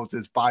 Justin Fields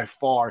is by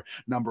far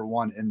number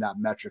one in that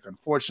metric.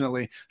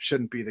 Unfortunately,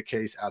 shouldn't be the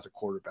case as a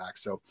quarterback.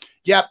 So,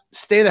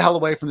 stay the hell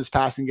away from this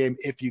passing game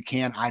if you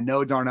can. I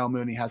know Darnell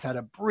Mooney has had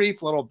a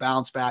brief little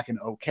bounce back and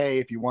okay,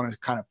 if you want to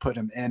kind of put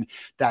him in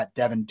that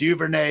Devin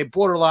Duvernay,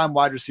 borderline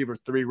wide receiver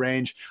 3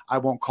 range. I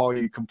won't call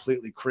you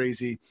completely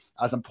crazy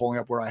as I'm pulling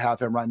up where I have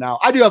him right now.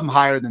 I do have him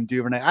higher than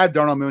Duvernay. I have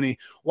Darnell Mooney,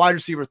 wide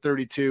receiver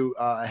 32,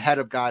 ahead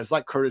of guys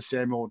like Curtis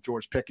Samuel,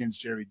 George Pickens,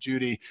 Jerry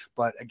Jeudy.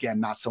 But again,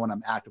 not someone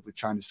I'm actively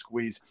trying to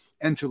squeeze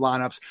into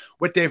lineups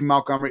with David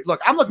Montgomery.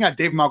 Look, I'm looking at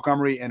David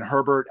Montgomery and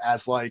Herbert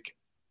as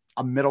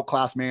a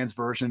middle-class man's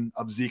version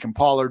of Zeke and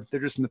Pollard. They're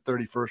just in the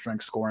 31st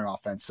ranked scoring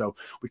offense, so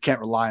we can't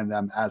rely on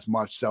them as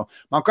much. So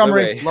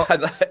Montgomery,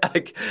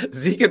 like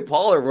Zeke and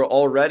Pollard were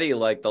already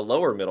like the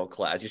lower middle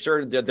class. You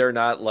sure they're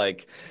not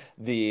like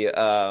the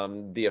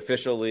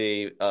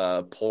officially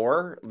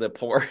poor, the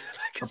poor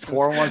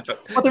ones?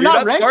 But they're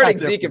not starting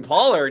Zeke and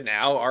Pollard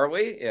now, are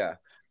we? Yeah.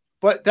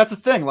 But that's the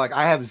thing. Like,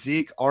 I have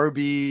Zeke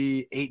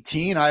RB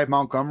 18. I have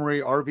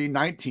Montgomery RB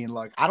 19.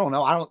 Like, I don't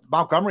know.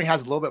 Montgomery has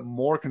a little bit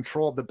more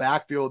control of the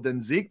backfield than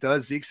Zeke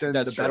does. Zeke's in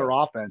the better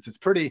offense. It's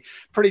pretty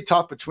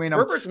tough between them.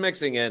 Herbert's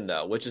mixing in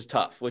though, which is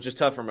tough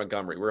for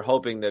Montgomery. We're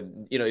hoping that,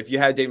 if you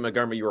had David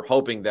Montgomery, you were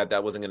hoping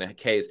that wasn't going to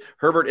case.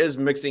 Herbert is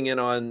mixing in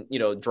on,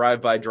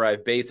 drive by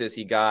drive basis.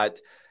 He got,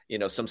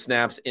 some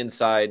snaps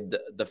inside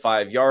the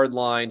 5-yard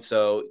line.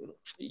 So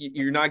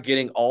you're not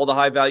getting all the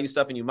high value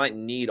stuff, and you might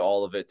need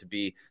all of it to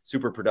be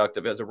super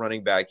productive as a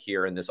running back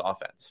here in this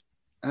offense.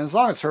 And as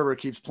long as Herbert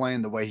keeps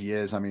playing the way he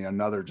is, I mean,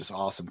 another just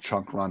awesome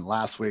chunk run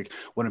last week.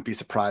 Wouldn't be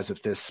surprised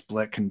if this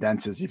split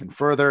condenses even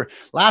further.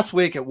 Last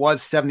week, it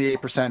was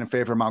 78% in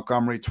favor of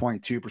Montgomery,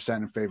 22%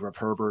 in favor of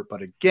Herbert.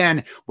 But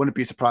again, wouldn't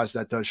be surprised if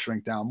that does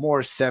shrink down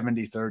more,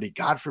 70-30,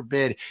 God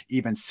forbid,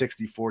 even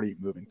 60-40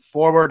 moving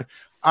forward.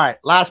 All right,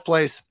 last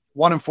place,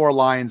 1-4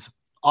 Lions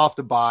off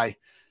the bye.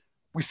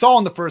 We saw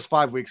in the first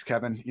 5 weeks,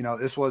 Kevin,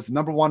 this was the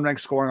number 1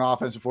 ranked scoring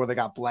offense before they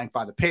got blanked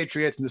by the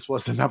Patriots. And this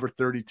was the number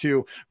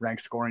 32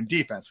 ranked scoring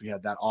defense. We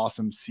had that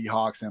awesome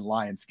Seahawks and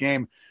Lions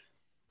game.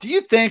 Do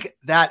you think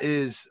that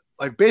is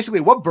like basically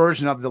what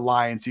version of the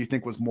Lions do you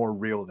think was more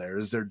real there?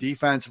 Is their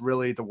defense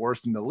really the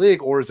worst in the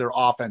league, or is their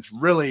offense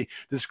really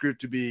this group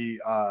to be,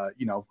 a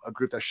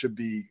group that should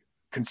be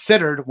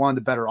considered one of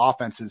the better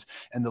offenses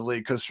in the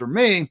league? Because for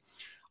me,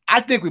 I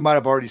think we might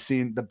have already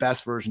seen the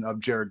best version of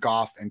Jared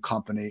Goff and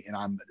company, and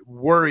I'm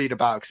worried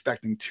about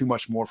expecting too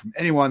much more from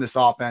anyone in this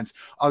offense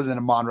other than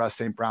Amon-Ra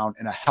St. Brown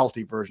and a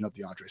healthy version of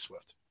DeAndre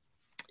Swift.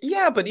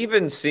 Yeah, but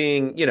even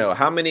seeing,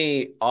 how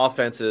many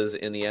offenses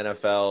in the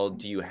NFL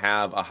do you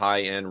have a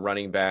high-end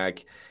running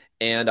back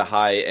and a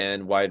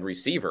high-end wide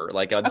receiver,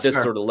 like on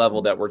this sort of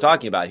level that we're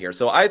talking about here?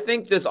 So I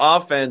think this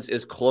offense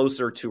is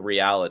closer to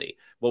reality,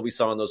 what we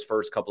saw in those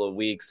first couple of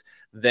weeks,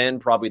 than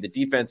probably the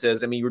defense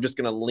is. I mean, we're just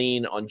going to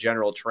lean on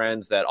general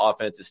trends that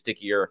offensive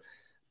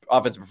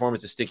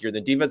performance is stickier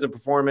than defensive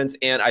performance,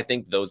 and I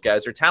think those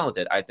guys are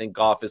talented. I think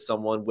Goff is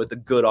someone with a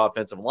good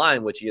offensive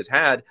line, which he has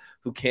had,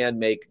 who can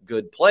make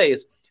good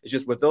plays. It's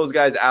just with those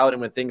guys out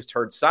and when things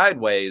turn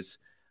sideways,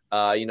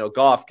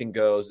 Goff can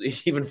go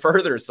even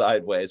further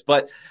sideways.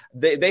 But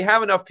they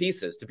have enough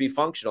pieces to be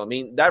functional. I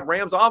mean, that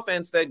Rams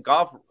offense that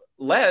Goff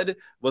led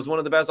was one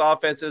of the best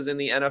offenses in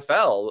the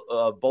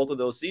NFL. Both of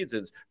those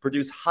seasons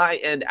produced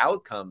high-end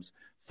outcomes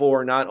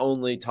for not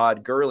only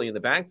Todd Gurley in the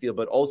backfield,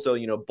 but also,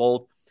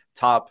 both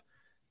top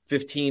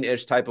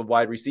 15-ish type of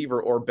wide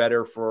receiver or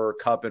better for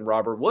Kupp and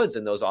Robert Woods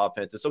in those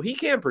offenses. So he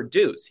can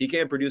produce. He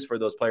can produce for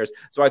those players.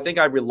 So I think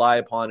I rely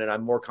upon it.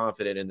 I'm more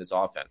confident in this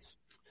offense.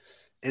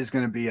 Is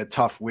going to be a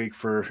tough week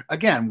for,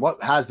 again,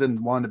 what has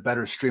been one of the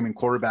better streaming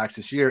quarterbacks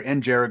this year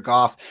in Jared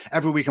Goff.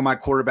 Every week in my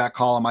quarterback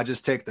column, I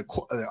just take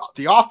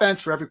the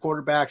offense for every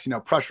quarterback's,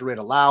 pressure rate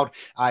allowed.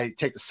 I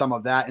take the sum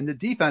of that and the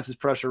defense's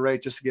pressure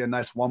rate just to get a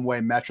nice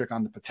one-way metric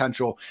on the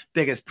potential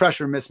biggest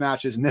pressure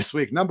mismatches. And this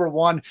week, number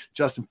 1,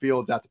 Justin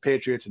Fields at the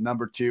Patriots, and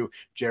number 2,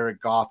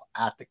 Jared Goff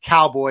at the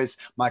Cowboys.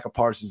 Micah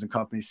Parsons and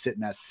company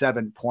sitting as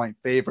 7-point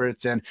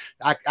favorites. And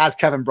as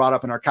Kevin brought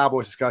up in our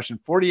Cowboys discussion,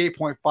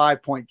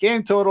 48.5 point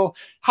game total.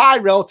 High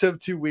relative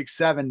to week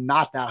 7,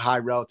 not that high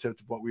relative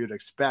to what we would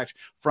expect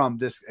from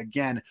this,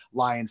 again,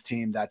 Lions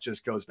team that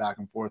just goes back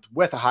and forth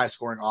with a high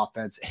scoring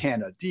offense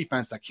and a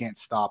defense that can't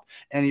stop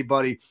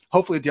anybody.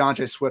 Hopefully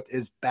DeAndre Swift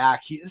is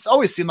back. It's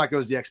always seemed like it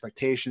was the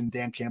expectation.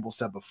 Dan Campbell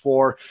said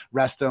before,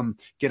 rest him,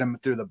 get him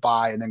through the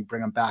bye, and then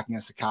bring him back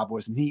against the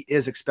Cowboys. And he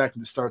is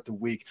expecting to start the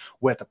week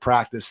with a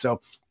practice.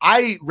 So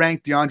I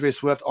ranked DeAndre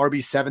Swift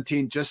RB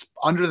 17, just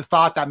under the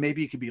thought that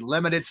maybe he could be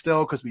limited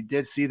still, because we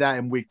did see that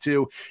in week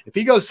 2. If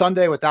he goes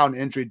Sunday without an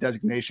injury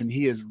designation,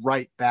 he is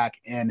right back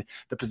in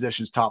the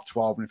position's top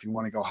 12. And if you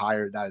want to go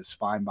higher, that is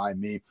fine by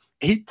me.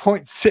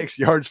 8.6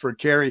 yards per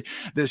carry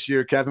this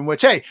year, Kevin,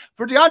 which, hey,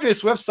 for DeAndre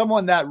Swift,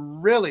 someone that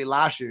really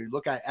last year,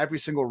 look at every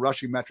single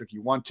rushing metric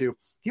you want to,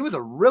 he was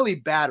a really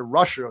bad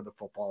rusher of the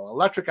football,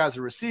 electric as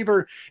a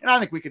receiver. And I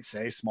think we could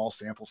say small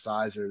sample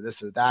size or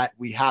this or that.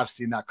 We have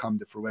seen that come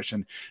to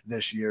fruition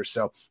this year.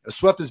 So if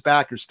Swift is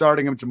back, you're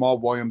starting him. Jamal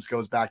Williams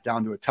goes back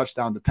down to a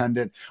touchdown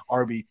dependent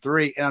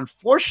RB3. And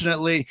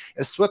unfortunately,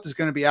 if Swift is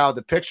going to be out of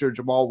the picture,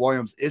 Jamal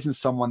Williams isn't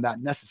someone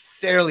that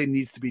necessarily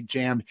needs to be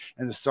jammed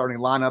in the starting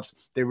lineups.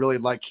 They really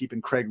like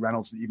keeping Craig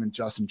Reynolds and even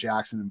Justin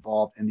Jackson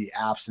involved in the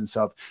absence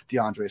of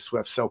DeAndre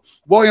Swift. So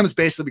Williams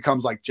basically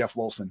becomes like Jeff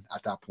Wilson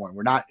at that point.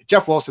 We're not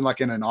Jeff Wilson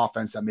like in an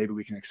offense that maybe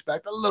we can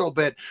expect a little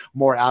bit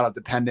more out of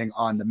depending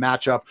on the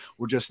matchup.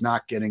 We're just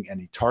not getting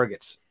any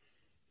targets.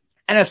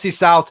 NFC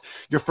South,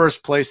 your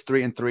first place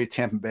 3-3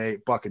 Tampa Bay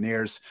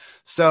Buccaneers.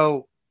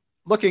 So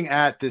looking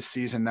at this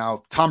season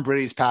now, Tom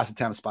Brady's pass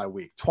attempts by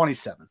week,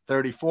 27,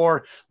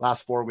 34,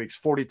 last 4 weeks,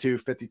 42,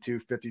 52,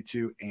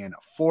 52, and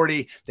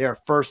 40. They are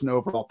first in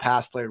overall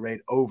pass play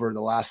rate over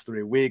the last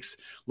 3 weeks.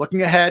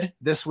 Looking ahead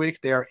this week,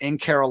 they are in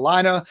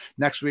Carolina.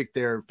 Next week,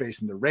 they're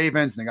facing the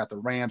Ravens, and they got the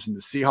Rams and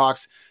the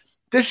Seahawks.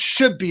 This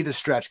should be the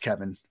stretch,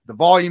 Kevin. The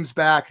volume's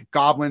back.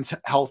 Godwin's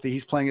healthy.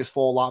 He's playing his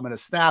full allotment of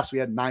snaps. We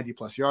had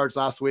 90-plus yards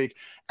last week.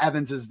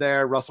 Evans is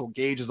there. Russell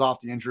Gage is off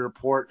the injury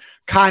report.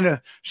 Kind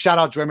of shout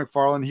out Dre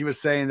McFarland. He was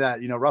saying that,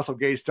 Russell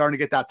Gage is starting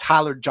to get that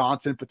Tyler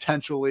Johnson,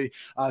 potentially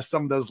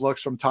some of those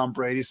looks from Tom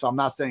Brady. So I'm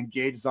not saying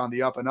Gage is on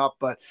the up and up,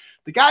 but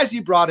the guys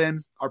he brought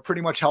in are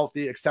pretty much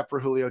healthy except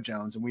for Julio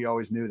Jones. And we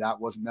always knew that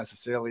wasn't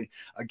necessarily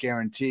a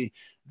guarantee.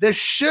 This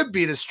should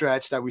be the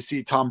stretch that we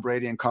see Tom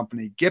Brady and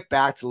company get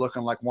back to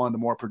looking like one of the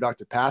more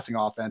productive passing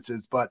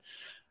offenses. But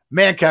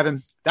man,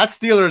 Kevin, that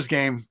Steelers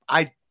game,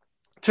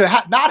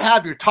 not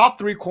have your top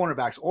 3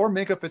 cornerbacks or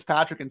Minkah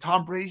Fitzpatrick and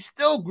Tom Brady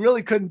still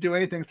really couldn't do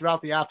anything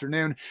throughout the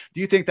afternoon. Do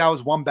you think that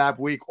was one bad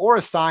week or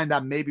a sign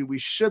that maybe we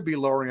should be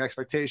lowering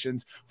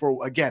expectations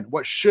for, again,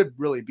 what should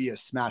really be a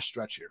smash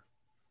stretch here?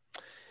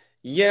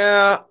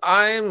 Yeah,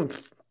 I'm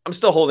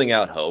still holding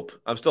out hope.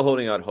 I'm still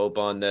holding out hope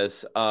on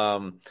this.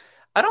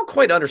 I don't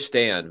quite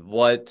understand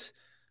what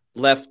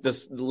left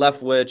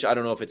which. I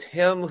don't know if it's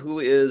him who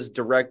is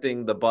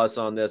directing the bus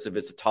on this, if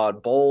it's a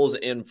Todd Bowles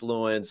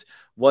influence,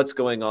 what's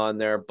going on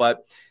there.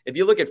 But if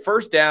you look at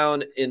first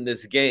down in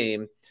this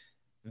game,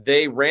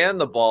 they ran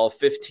the ball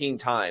 15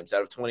 times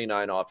out of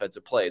 29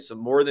 offensive plays. So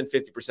more than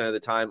 50% of the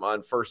time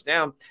on first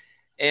down.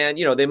 And,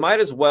 they might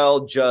as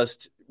well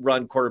just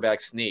run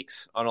quarterback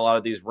sneaks on a lot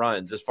of these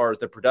runs as far as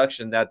the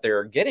production that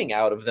they're getting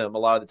out of them a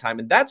lot of the time.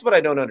 And that's what I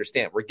don't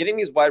understand. We're getting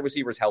these wide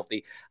receivers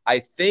healthy. I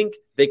think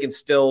they can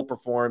still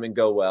perform and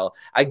go well.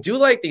 I do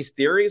like these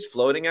theories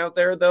floating out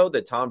there, though,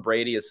 that Tom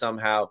Brady is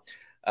somehow,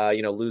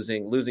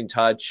 losing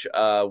touch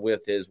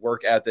with his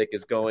work ethic,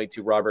 is going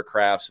to Robert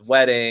Kraft's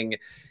wedding,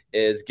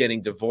 is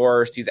getting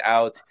divorced. He's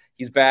out.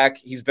 He's back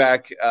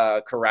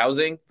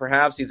carousing.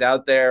 Perhaps he's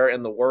out there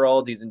in the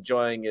world. He's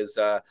enjoying his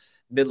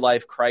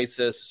midlife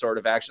crisis sort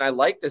of action. I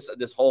like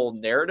this whole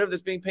narrative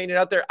that's being painted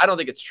out there. I don't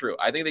think it's true.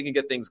 I think they can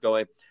get things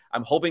going.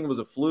 I'm hoping it was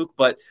a fluke,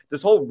 but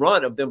this whole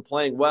run of them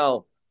playing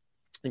well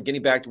and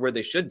getting back to where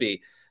they should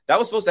be, that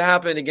was supposed to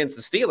happen against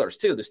the Steelers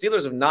too. The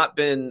Steelers have not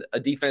been a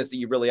defense that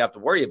you really have to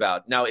worry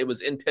about. Now, it was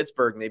in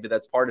Pittsburgh. Maybe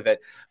that's part of it,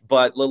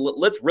 but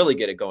let's really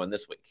get it going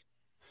this week.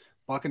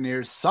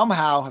 Buccaneers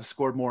somehow have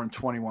scored more than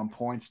 21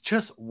 points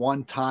just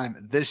one time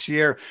this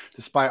year.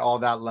 Despite all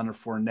that, Leonard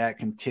Fournette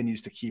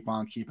continues to keep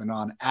on keeping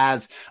on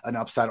as an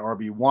upside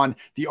RB1.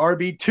 The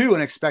RB2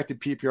 in expected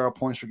PPR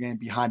points per game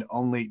behind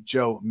only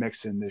Joe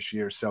Mixon this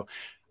year. So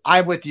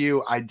I'm with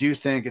you. I do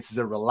think this is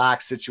a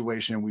relaxed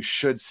situation. We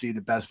should see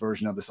the best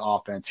version of this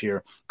offense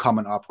here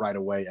coming up right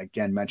away.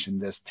 Again,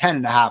 mentioned this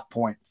 10.5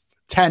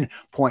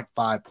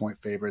 point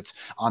favorites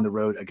on the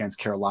road against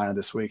Carolina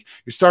this week.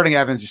 You're starting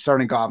Evans, you're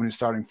starting Godwin, you're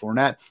starting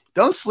Fournette.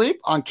 Don't sleep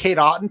on Cade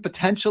Otton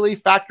potentially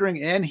factoring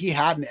in. He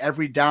had an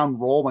every down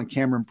role when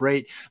Cameron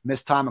Brate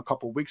missed time a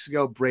couple weeks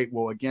ago. Brate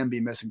will again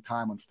be missing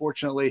time,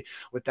 unfortunately,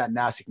 with that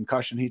nasty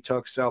concussion he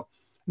took. So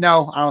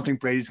no, I don't think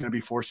Brady's going to be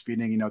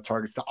force-feeding,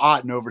 targets to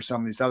Otton over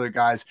some of these other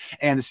guys.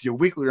 And this is your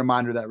weekly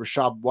reminder that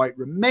Rachaad White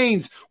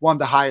remains one of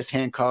the highest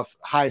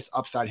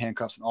upside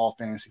handcuffs in all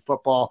fantasy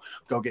football.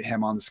 Go get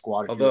him on the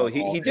squad. Although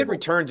he did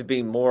return to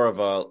being more of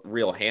a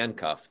real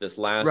handcuff this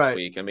last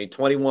week. I mean,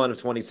 21 of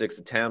 26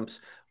 attempts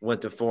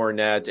went to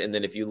Fournette. And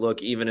then if you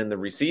look even in the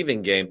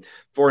receiving game,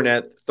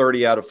 Fournette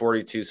 30 out of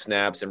 42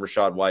 snaps, and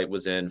Rachaad White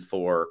was in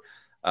for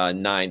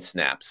 9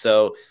 snaps.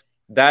 So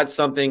that's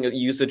something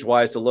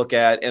usage-wise to look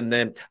at. And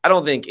then I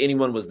don't think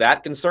anyone was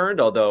that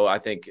concerned, although I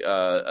think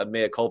a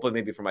mea culpa,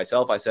 maybe for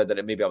myself, I said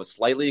that maybe I was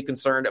slightly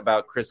concerned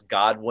about Chris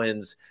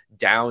Godwin's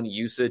down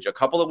usage a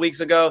couple of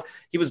weeks ago.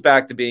 He was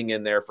back to being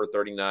in there for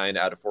 39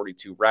 out of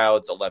 42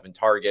 routes, 11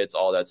 targets,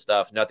 all that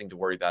stuff. Nothing to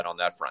worry about on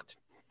that front.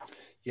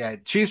 Yeah,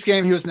 Chiefs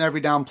game, he was an every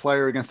down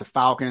player against the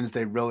Falcons.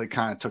 They really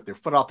kind of took their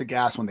foot off the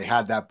gas when they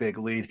had that big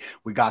lead.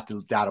 We got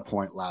the data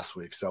point last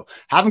week. So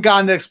haven't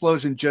gotten the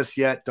explosion just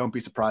yet. Don't be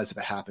surprised if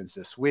it happens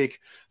this week.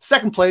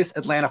 Second place,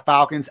 Atlanta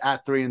Falcons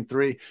at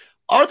 3-3.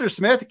 Arthur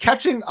Smith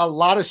catching a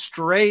lot of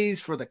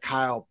strays for the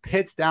Kyle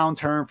Pitts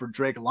downturn, for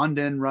Drake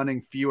London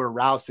running fewer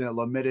routes than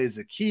Lamide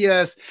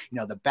Zaccheaus.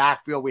 The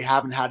backfield, we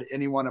haven't had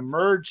anyone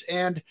emerge.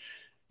 And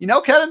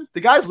Kevin,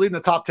 the guy's leading the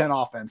top 10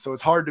 offense, so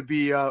it's hard to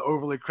be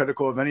overly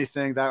critical of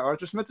anything that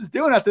Arthur Smith is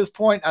doing at this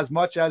point, as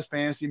much as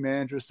fantasy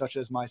managers such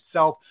as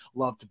myself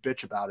love to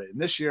bitch about it. And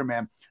this year,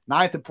 man,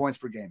 9th in points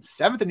per game,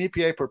 7th in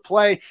EPA per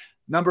play,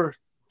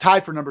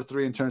 tied for number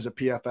 3 in terms of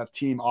PFF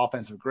team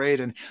offensive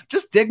grade. And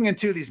just digging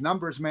into these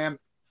numbers, man,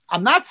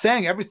 I'm not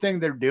saying everything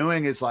they're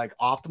doing is like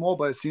optimal,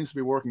 but it seems to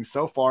be working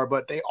so far.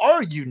 But they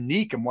are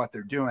unique in what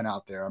they're doing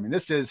out there. I mean,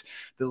 this is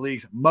the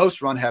league's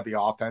most run heavy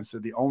offense.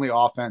 They're the only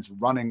offense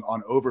running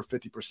on over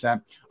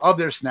 50% of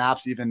their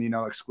snaps, even,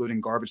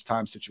 excluding garbage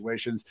time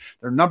situations.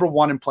 They're number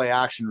one in play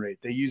action rate.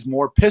 They use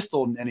more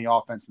pistol than any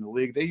offense in the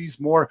league. They use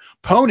more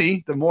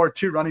pony, the more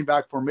two running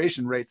back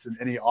formation rates than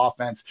any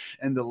offense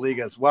in the league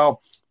as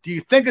well. Do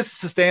you think it's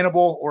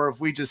sustainable, or if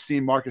we just see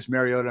Marcus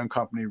Mariota and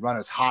company run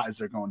as hot as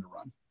they're going to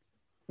run?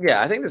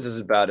 Yeah, I think this is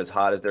about as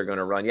hot as they're going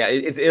to run. Yeah,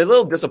 it's a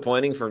little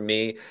disappointing for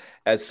me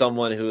as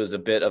someone who is a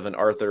bit of an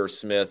Arthur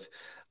Smith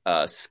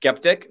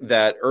skeptic,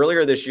 that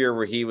earlier this year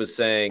where he was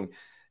saying,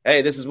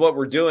 hey, this is what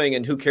we're doing,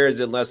 and who cares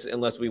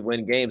unless we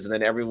win games, and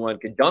then everyone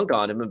could dunk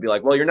on him and be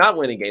like, well, you're not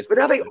winning games. But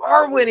now they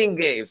are winning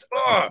games.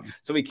 Ugh!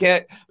 So we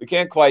can't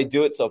quite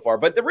do it so far.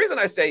 But the reason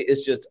I say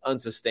it's just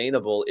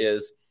unsustainable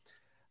is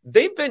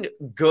they've been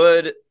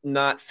good,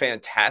 not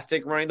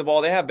fantastic running the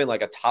ball. They have been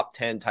like a top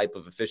 10 type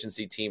of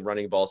efficiency team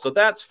running the ball. So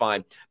that's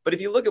fine. But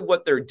if you look at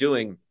what they're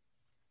doing,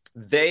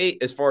 they,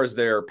 as far as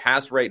their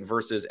pass rate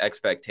versus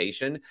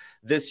expectation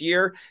this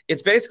year,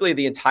 it's basically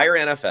the entire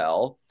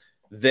NFL,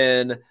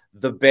 then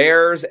the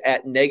Bears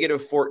at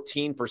negative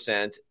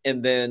 14%,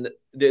 and then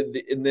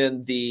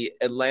the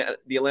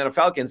Atlanta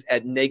Falcons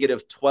at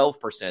negative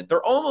 12%.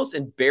 They're almost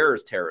in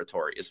Bears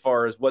territory as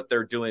far as what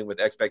they're doing with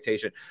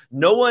expectation.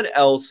 No one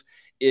else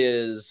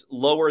is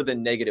lower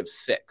than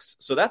 -6.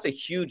 So that's a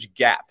huge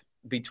gap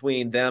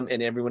between them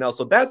and everyone else.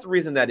 So that's the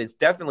reason that it's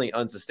definitely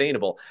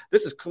unsustainable.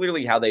 This is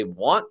clearly how they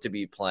want to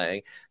be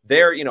playing.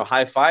 They're,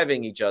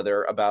 high-fiving each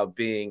other about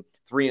being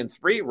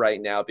 3-3 right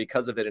now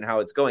because of it and how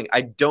it's going.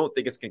 I don't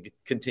think it's going to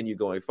continue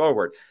going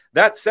forward.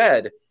 That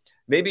said,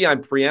 maybe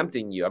I'm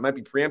preempting you. I might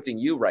be preempting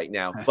you right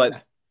now,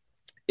 but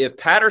if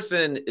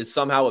Patterson is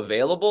somehow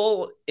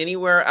available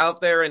anywhere out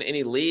there in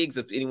any leagues,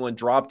 if anyone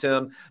dropped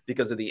him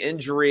because of the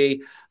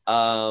injury,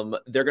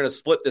 they're going to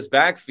split this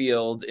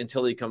backfield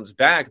until he comes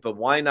back. But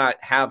why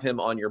not have him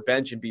on your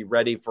bench and be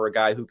ready for a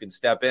guy who can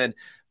step in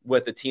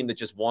with a team that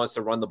just wants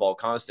to run the ball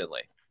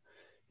constantly?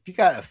 If you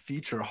got a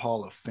future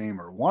Hall of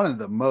Famer, one of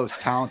the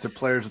most talented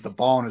players with the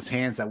ball in his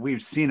hands that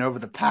we've seen over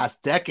the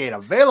past decade,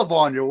 available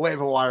on your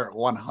waiver wire at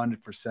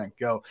 100%.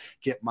 Go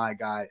get my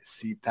guy,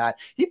 C-Pat.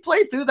 He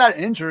played through that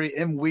injury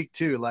in week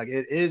 2. Like,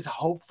 it is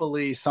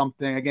hopefully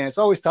something. Again, it's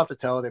always tough to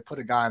tell. They put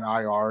a guy in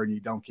IR and you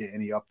don't get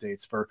any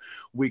updates for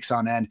weeks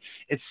on end.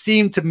 It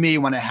seemed to me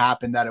when it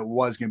happened that it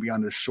was going to be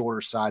on the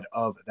shorter side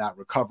of that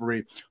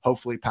recovery.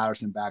 Hopefully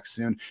Patterson back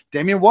soon.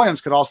 Damian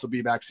Williams could also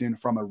be back soon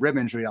from a rib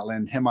injury that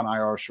landed him on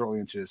IR shortly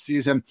into the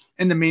season.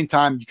 In the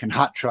meantime, you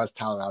cannot trust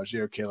Tyler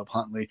Algier, Caleb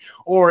Huntley,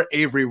 or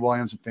Avery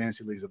Williams in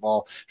fantasy leagues of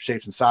all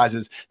shapes and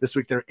sizes. This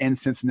week, they're in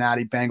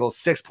Cincinnati. Bengals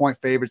 6-point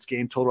favorites.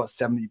 Game total at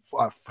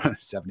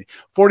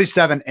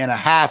 47 and a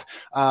half.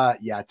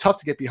 Yeah, tough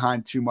to get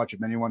behind too much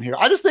of anyone here.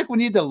 I just think we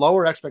need to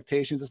lower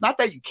expectations. It's not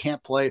that you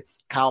can't play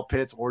Kyle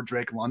Pitts or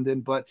Drake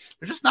London, but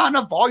there's just not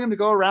enough volume to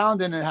go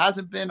around, and it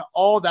hasn't been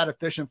all that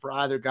efficient for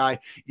either guy,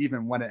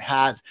 even when it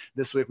has.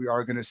 This week, we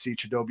are going to see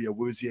Chidobe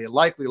Awuzie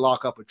likely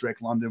lock up with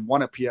Drake London,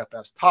 one of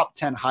PFF's top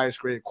 10 highest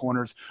graded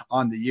corners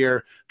on the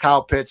year.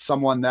 Kyle Pitts,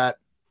 someone that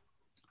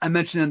I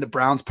mentioned in the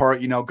Browns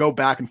part, go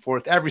back and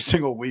forth every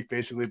single week,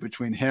 basically,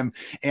 between him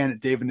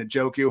and David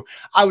Njoku.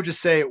 I would just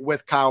say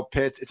with Kyle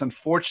Pitts, it's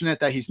unfortunate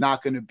that he's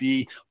not going to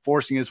be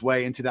forcing his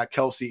way into that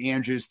Kelsey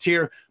Andrews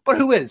tier, but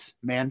who is,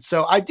 man?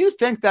 So I do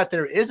think that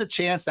there is a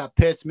chance that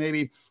Pitts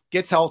maybe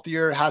gets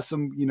healthier, has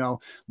some,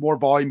 more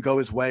volume go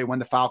his way when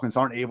the Falcons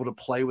aren't able to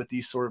play with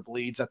these sort of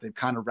leads that they've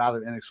kind of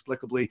rather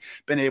inexplicably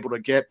been able to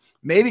get.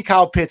 Maybe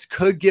Kyle Pitts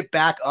could get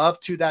back up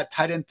to that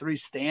tight end 3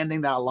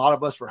 standing that a lot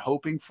of us were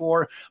hoping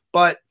for.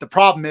 But the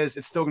problem is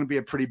it's still going to be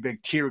a pretty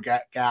big tier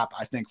gap,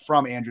 I think,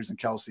 from Andrews and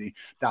Kelsey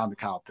down to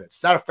Kyle Pitts.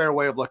 Is that a fair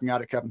way of looking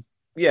at it, Kevin?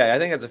 Yeah, I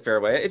think that's a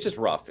fair way. It's just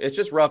rough. It's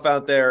just rough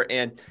out there.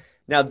 And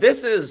now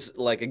this is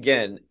like,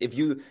 again, if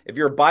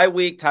you're a bye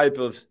week type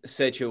of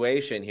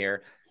situation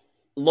here,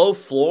 low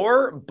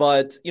floor,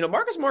 but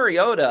Marcus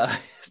Mariota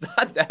is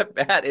not that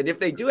bad. And if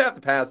they do have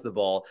to pass the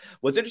ball,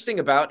 what's interesting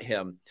about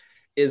him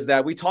is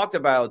that we talked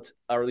about,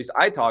 or at least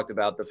I talked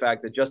about, the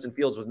fact that Justin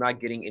Fields was not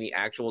getting any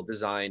actual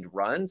designed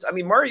runs. I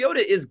mean,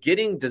 Mariota is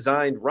getting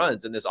designed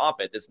runs in this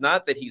offense. It's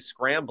not that he's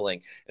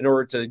scrambling in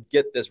order to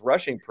get this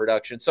rushing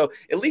production. So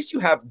at least you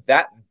have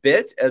that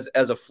bit as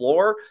a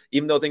floor,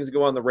 even though things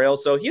go on the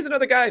rails. So he's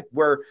another guy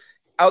where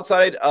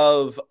outside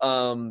of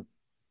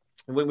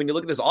when you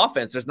look at this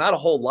offense, there's not a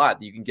whole lot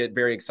that you can get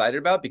very excited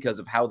about because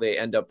of how they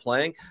end up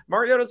playing.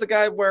 Mariota's a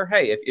guy where,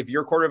 hey, if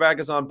your quarterback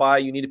is on bye,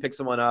 you need to pick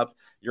someone up.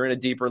 You're in a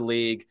deeper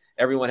league.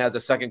 Everyone has a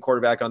second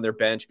quarterback on their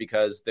bench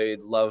because they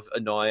love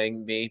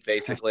annoying me,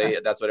 basically.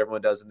 That's what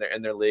everyone does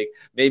in their league.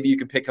 Maybe you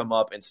can pick him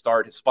up and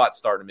spot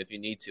start him if you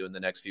need to in the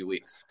next few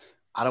weeks.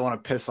 I don't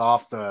want to piss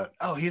off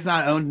he's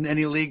not owned in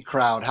any league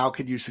crowd. How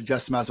could you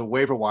suggest him as a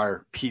waiver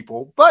wire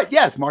people? But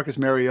yes, Marcus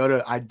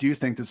Mariota, I do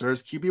think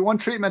deserves QB1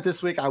 treatment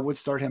this week. I would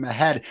start him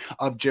ahead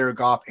of Jared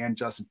Goff and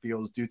Justin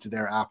Fields due to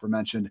their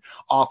aforementioned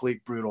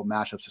off-league brutal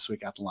matchups this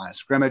week at the line of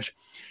scrimmage.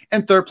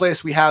 In third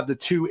place, we have the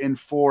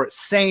 2-4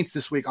 Saints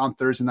this week on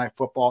Thursday Night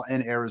Football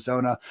in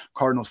Arizona.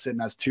 Cardinals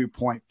sitting as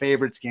 2-point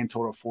favorites, game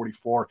total of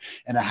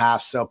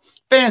 44.5. So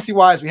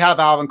fantasy-wise, we have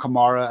Alvin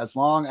Kamara. As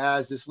long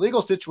as this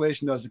legal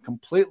situation doesn't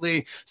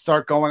completely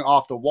start going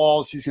off the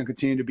walls, he's going to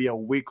continue to be a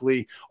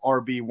weekly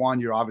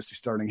RB1. You're obviously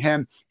starting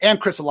him. And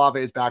Chris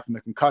Olave is back from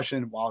the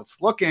concussion, while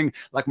it's looking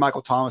like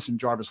Michael Thomas and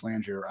Jarvis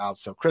Landry are out.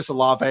 So Chris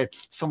Olave,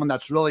 someone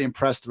that's really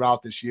impressed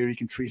throughout this year. You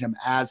can treat him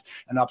as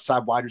an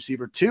upside wide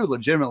receiver too,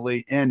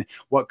 legitimately in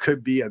what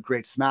could be a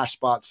great smash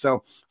spot.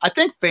 So I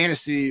think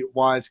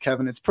fantasy-wise,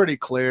 Kevin, it's pretty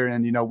clear,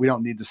 and we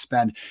don't need to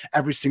spend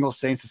every single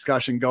Saints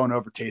discussion going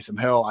over Taysom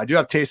Hill. I do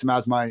have Taysom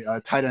as my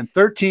tight end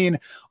 13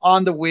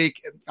 on the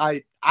week.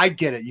 I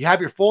get it. You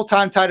have your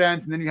full-time tight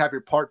ends, and then you have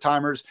your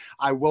part-timers.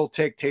 I will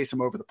take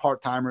Taysom over the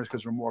part-timers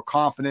because we're more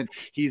confident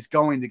he's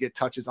going to get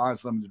touches on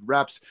his limited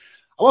reps.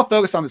 I want to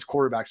focus on this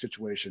quarterback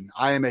situation.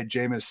 I am a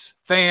Jameis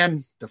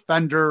fan,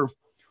 defender,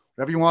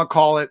 whatever you want to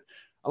call it.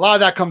 A lot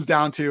of that comes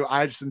down to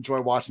I just enjoy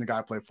watching the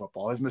guy play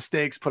football. His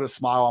mistakes put a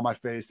smile on my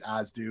face,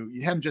 as do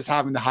him just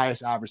having the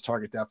highest average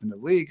target depth in the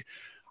league.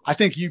 I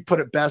think you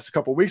put it best a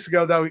couple of weeks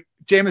ago, though.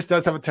 Jameis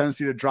does have a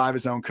tendency to drive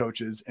his own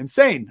coaches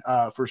insane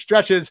for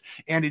stretches.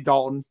 Andy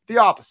Dalton, the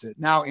opposite.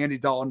 Now, Andy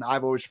Dalton,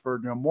 I've always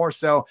referred to him more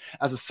so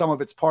as a sum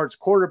of its parts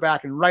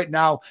quarterback, and right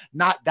now,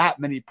 not that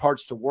many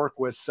parts to work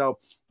with. So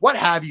what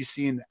have you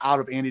seen out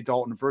of Andy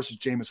Dalton versus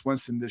Jameis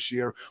Winston this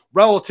year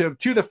relative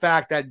to the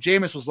fact that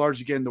Jameis was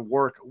largely getting to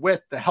work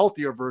with the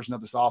healthier version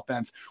of this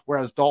offense,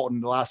 whereas Dalton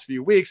in the last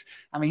few weeks,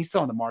 he's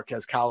still in the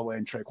Marquez Callaway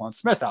and Traquan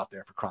Smith out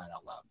there, for crying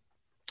out loud.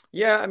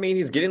 Yeah,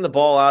 he's getting the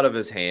ball out of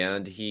his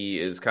hand. He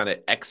is kind of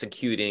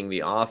executing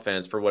the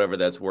offense for whatever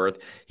that's worth.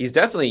 He's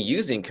definitely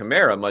using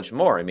Kamara much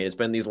more. It's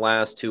been these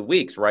last 2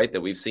 weeks, right,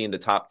 that we've seen the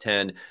top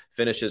 10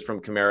 finishes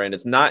from Kamara, and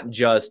it's not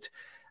just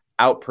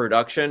out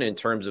production in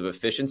terms of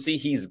efficiency.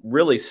 He's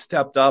really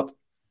stepped up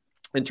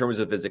in terms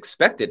of his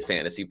expected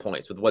fantasy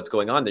points with what's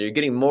going on there. You're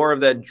getting more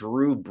of that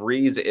Drew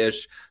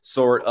Brees-ish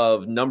sort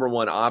of number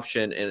one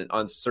option, and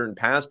on certain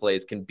pass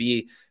plays can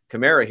be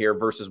Kamara here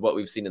versus what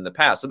we've seen in the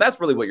past. So that's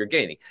really what you're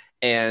gaining.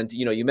 And,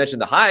 you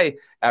mentioned the high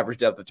average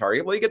depth of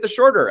target. Well, you get the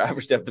shorter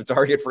average depth of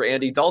target for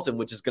Andy Dalton,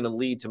 which is going to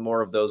lead to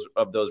more of those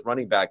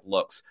running back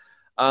looks.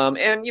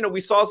 And we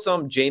saw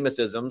some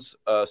Jameis-isms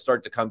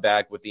start to come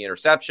back with the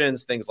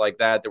interceptions, things like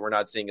that we're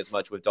not seeing as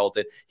much with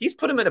Dalton. He's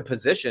put him in a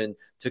position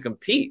to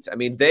compete.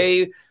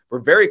 They were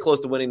very close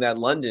to winning that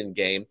London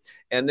game.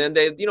 And then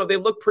they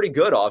look pretty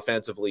good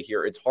offensively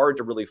here. It's hard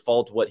to really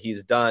fault what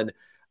he's done.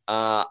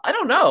 I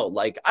don't know.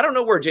 I don't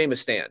know where Jameis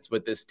stands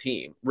with this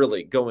team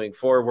really going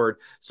forward.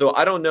 So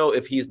I don't know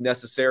if he's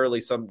necessarily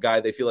some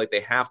guy they feel like they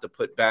have to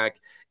put back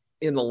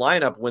in the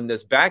lineup when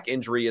this back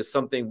injury is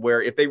something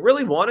where if they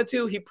really wanted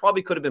to, he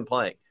probably could have been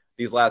playing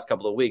these last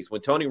couple of weeks.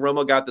 When Tony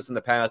Romo got this in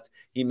the past,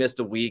 he missed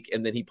a week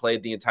and then he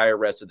played the entire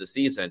rest of the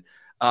season.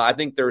 I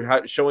think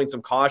they're showing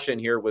some caution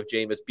here with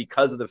Jameis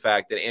because of the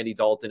fact that Andy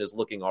Dalton is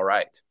looking all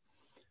right.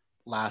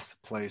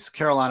 Last place,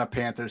 Carolina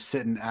Panthers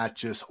sitting at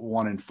just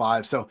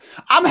 1-5. So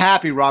I'm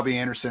happy Robbie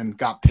Anderson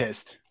got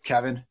pissed,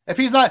 Kevin. If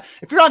you're not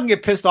gonna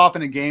get pissed off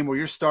in a game where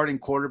you're starting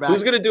quarterback,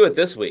 who's gonna do it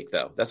this week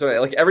though? That's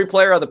what every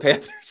player on the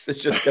Panthers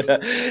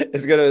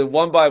is gonna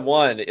one by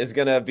one is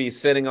gonna be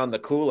sitting on the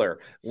cooler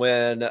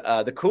when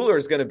the cooler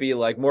is gonna be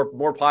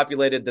more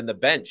populated than the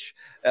bench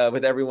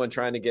with everyone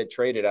trying to get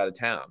traded out of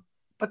town.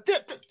 But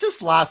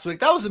just last week,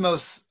 that was the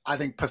most, I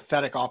think,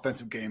 pathetic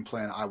offensive game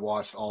plan I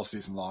watched all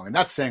season long. And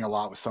that's saying a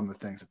lot with some of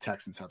the things the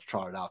Texans have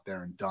trotted out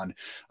there and done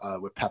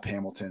with Pep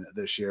Hamilton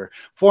this year.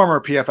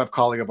 Former PFF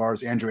colleague of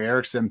ours, Andrew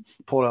Erickson,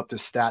 pulled up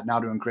this stat, now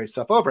doing great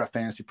stuff over at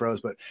Fantasy Pros.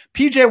 But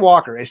PJ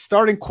Walker, a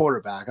starting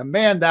quarterback, a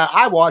man that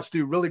I watched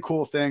do really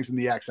cool things in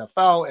the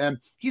XFL. And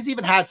he's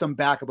even had some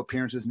backup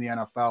appearances in the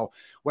NFL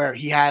where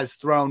he has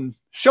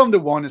shown the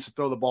willingness to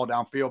throw the ball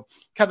downfield.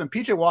 Kevin,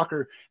 PJ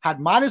Walker had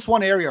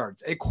 -1 air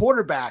yards. A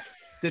quarterback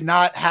did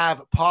not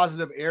have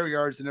positive air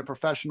yards in a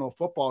professional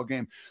football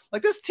game.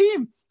 This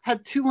team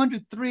had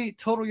 203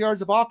 total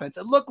yards of offense.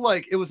 It looked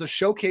like it was a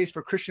showcase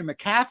for Christian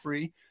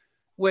McCaffrey,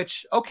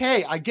 which,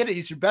 okay, I get it.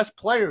 He's your best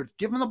player.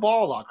 Give him the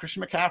ball a lot.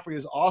 Christian McCaffrey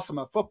is awesome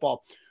at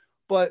football,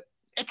 but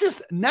it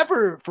just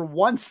never for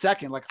 1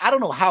 second. I don't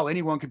know how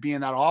anyone could be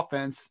in that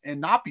offense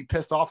and not be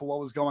pissed off at what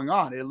was going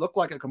on. It looked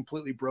like a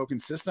completely broken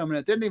system, and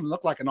it didn't even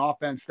look like an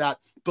offense that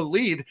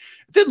believed.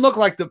 It didn't look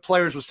like the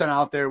players were sent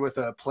out there with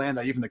a plan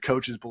that even the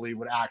coaches believe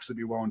would actually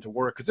be willing to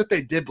work. Because if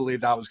they did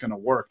believe that was going to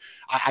work,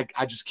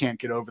 I just can't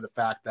get over the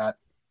fact that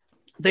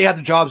they had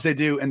the jobs they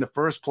do in the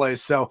first place.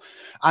 So,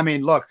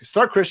 look,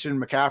 start Christian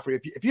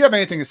McCaffrey. If you have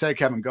anything to say,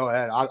 Kevin, go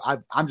ahead.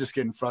 I'm just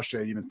getting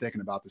frustrated even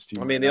thinking about this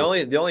team.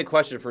 The only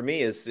question for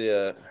me is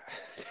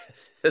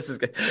this is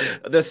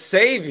the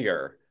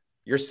savior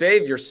Your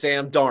savior,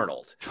 Sam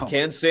Darnold.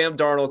 Can Sam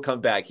Darnold come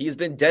back? He's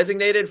been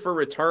designated for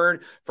return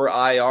for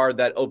IR.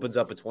 That opens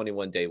up a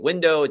 21-day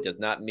window. It does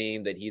not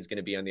mean that he's going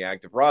to be on the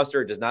active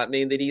roster. It does not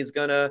mean that he's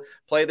going to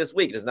play this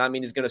week. It does not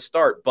mean he's going to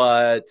start.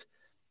 But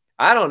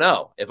I don't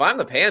know. If I'm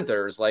the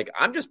Panthers, like,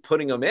 I'm just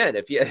putting him in.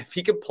 If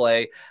he could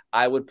play,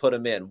 I would put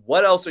him in.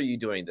 What else are you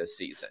doing this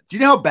season? Do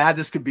you know how bad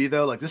this could be,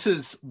 though? Like, this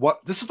is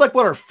like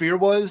what our fear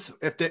was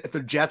if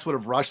the Jets would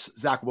have rushed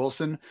Zach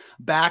Wilson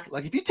back.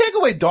 Like, if you take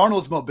away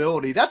Darnold's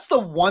mobility, that's the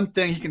one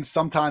thing he can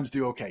sometimes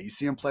do okay. You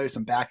see him play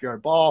some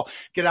backyard ball,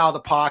 get out of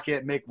the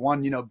pocket, make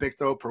one, big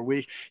throw per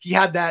week. He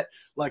had that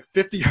like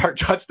 50-yard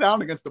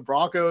touchdown against the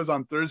Broncos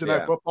on Thursday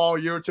Night Football a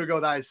year or two ago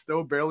that I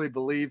still barely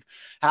believe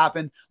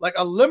happened. Like,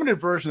 a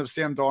limited version of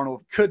Sam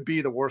Darnold could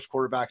be the worst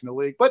quarterback in the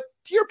league. But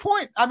to your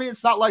point, I mean,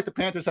 it's not like the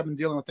Panthers have been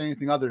dealing with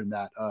anything other than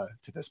that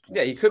to this point.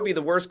 Yeah, he could be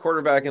the worst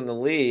quarterback in the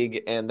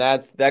league, and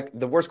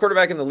the worst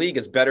quarterback in the league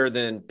is better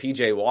than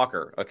PJ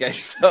Walker. Okay,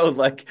 so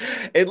like,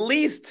 at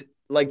least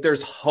like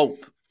there's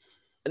hope.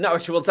 No,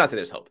 actually, well, let's not say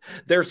there's hope.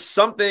 There's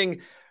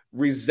something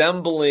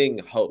resembling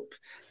hope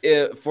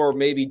for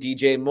maybe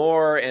DJ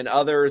Moore and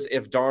others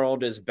if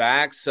Darnold is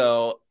back.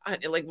 So,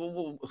 like,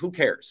 who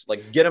cares?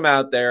 Like, get him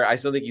out there. I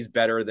still think he's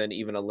better than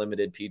even a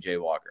limited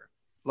PJ Walker.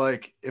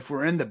 Like, if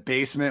we're in the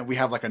basement, we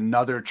have like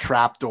another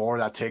trap door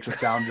that takes us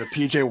down to the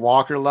PJ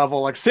Walker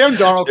level. Like, Sam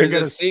Darnold can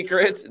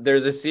get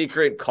There's a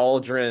secret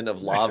cauldron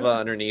of lava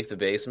underneath the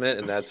basement,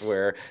 and that's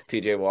where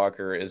PJ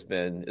Walker has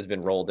been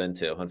rolled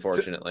into,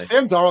 unfortunately.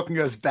 Sam Darnold can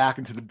get us back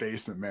into the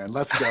basement, man.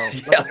 Let's go.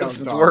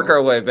 Let's work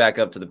our way back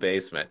up to the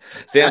basement.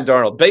 Sam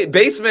Darnold.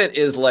 Basement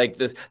is like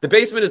this. The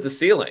basement is the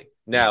ceiling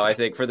now, I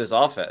think, for this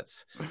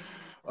offense.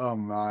 Oh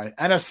my.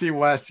 NFC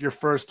West, your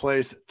first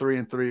place,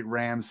 3-3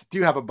 Rams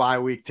do have a bye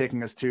week,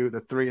 taking us to the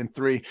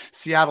 3-3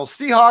 Seattle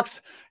Seahawks.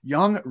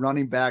 Young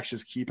running backs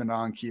just keeping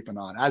on.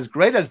 As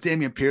great as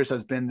Dameon Pierce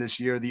has been this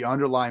year, the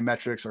underlying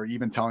metrics are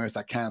even telling us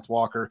that Kenneth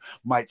Walker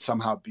might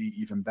somehow be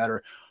even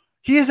better.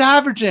 He is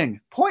averaging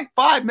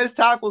 0.5 missed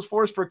tackles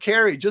forced per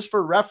carry. Just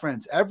for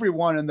reference,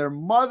 everyone and their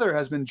mother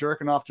has been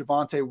jerking off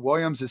Javonte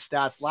Williams'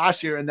 stats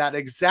last year in that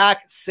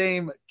exact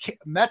same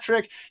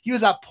metric. He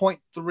was at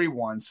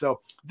 0.31. So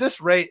this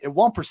rate, it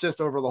won't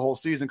persist over the whole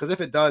season, because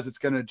if it does, it's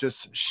going to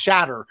just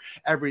shatter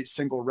every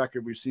single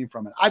record we've seen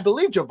from it. I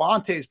believe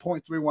Javonte's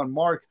 0.31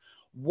 mark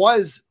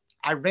was,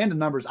 I ran the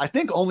numbers, I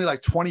think only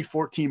like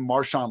 2014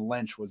 Marshawn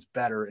Lynch was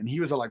better, and he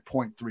was at like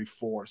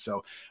 0.34.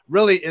 So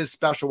really is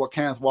special what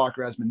Kenneth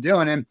Walker has been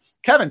doing. And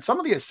Kevin, some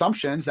of the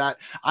assumptions that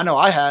I know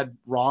I had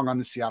wrong on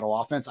the Seattle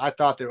offense, I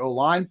thought their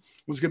O-line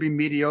was going to be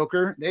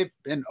mediocre. They've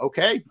been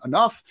okay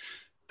enough.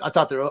 I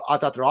thought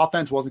their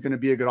offense wasn't going to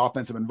be a good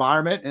offensive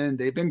environment, and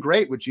they've been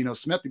great with Geno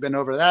Smith. We've been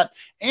over that.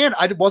 And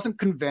I wasn't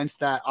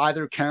convinced that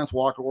either Kenneth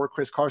Walker or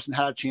Chris Carson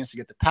had a chance to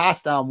get the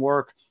pass down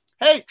work.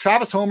 Hey,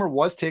 Travis Homer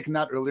was taking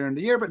that earlier in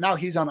the year, but now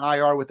he's on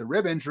IR with a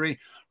rib injury.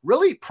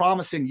 Really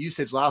promising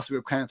usage last week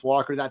of Kenneth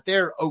Walker, that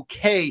they're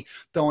okay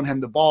throwing him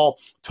the ball.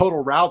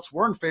 Total routes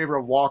were in favor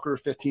of Walker,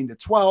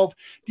 15-12.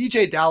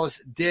 DJ Dallas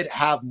did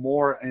have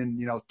more in,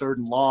 3rd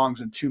and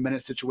longs and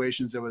 2-minute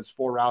situations. There was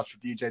 4 routes for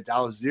DJ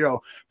Dallas,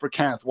 0 for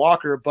Kenneth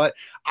Walker. But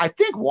I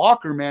think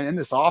Walker, man, in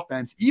this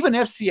offense, even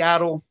if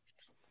Seattle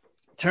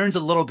turns a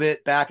little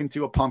bit back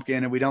into a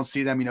pumpkin and we don't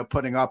see them,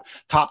 putting up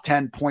top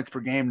 10 points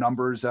per game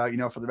numbers,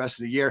 for the rest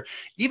of the year.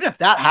 Even if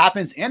that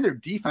happens and their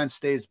defense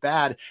stays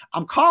bad,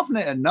 I'm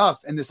confident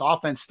enough in this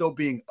offense still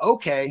being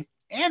okay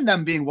and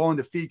them being willing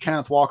to feed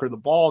Kenneth Walker the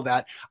ball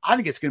that I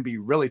think it's going to be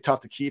really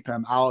tough to keep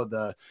him out of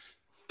the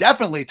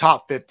definitely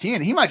top 15.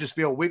 He might just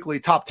be a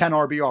weekly top 10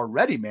 RB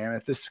already, man,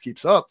 if this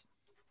keeps up.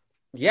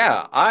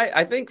 Yeah,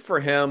 I think for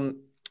him,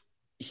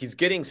 he's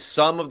getting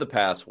some of the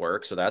pass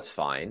work, so that's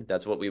fine.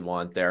 That's what we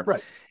want there.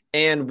 Right.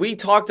 And we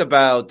talked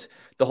about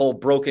the whole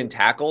broken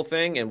tackle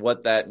thing and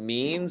what that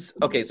means.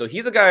 Okay, so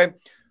he's a guy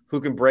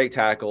who can break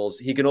tackles.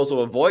 He can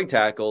also avoid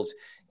tackles.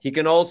 He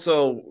can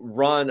also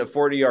run a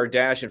 40-yard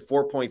dash in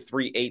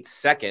 4.38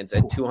 seconds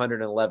at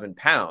 211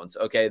 pounds.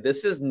 Okay,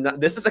 this is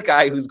a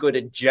guy who's going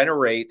to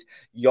generate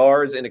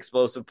yards and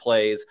explosive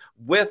plays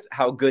with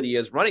how good he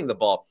is running the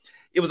ball.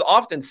 It was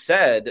often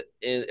said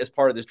as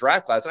part of this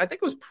draft class, and I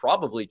think it was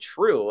probably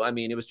true. I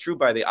mean, it was true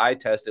by the eye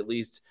test, at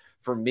least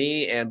for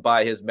me, and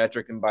by his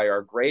metric and by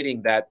our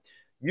grading, that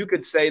you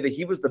could say that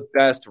he was the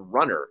best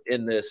runner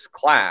in this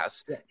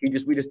class. Yeah.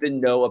 We just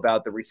didn't know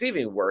about the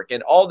receiving work.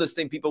 And all this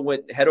thing, people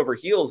went head over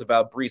heels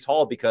about Breece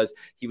Hall because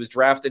he was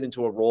drafted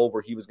into a role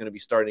where he was going to be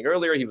starting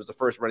earlier. He was the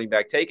first running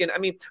back taken. I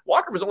mean,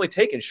 Walker was only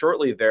taken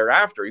shortly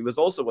thereafter. He was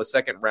also a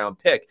 2nd-round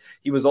pick.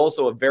 He was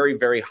also a very,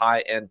 very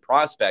high-end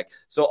prospect.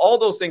 So all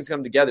those things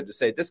come together to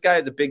say this guy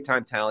is a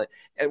big-time talent,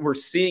 and we're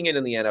seeing it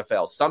in the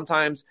NFL.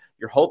 Sometimes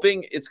you're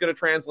hoping it's going to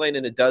translate,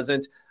 and it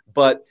doesn't,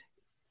 but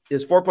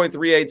his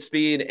 4.38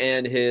 speed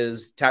and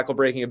his tackle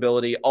breaking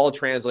ability all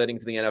translating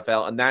to the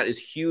NFL, and that is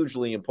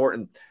hugely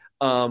important.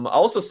 I'll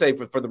also say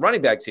for the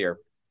running backs here,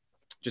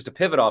 just to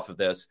pivot off of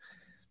this,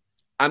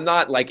 I'm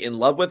not like in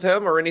love with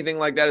him or anything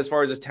like that as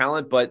far as his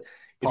talent, but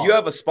If you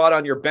have a spot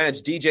on your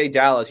bench, DJ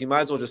Dallas, you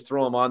might as well just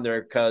throw him on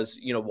there because,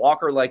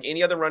 Walker, like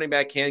any other running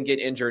back, can get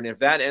injured. And if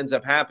that ends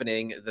up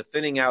happening, the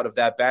thinning out of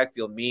that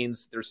backfield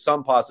means there's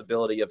some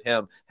possibility of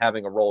him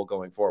having a role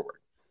going forward.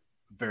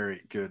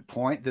 Very good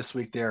point. This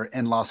week they're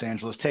in Los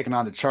Angeles taking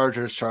on the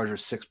Chargers.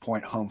 Chargers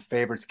 6-point home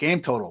favorites. Game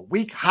total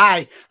week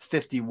high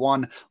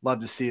 51.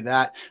 Love to see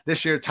that.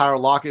 This year Tyler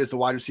Lockett is the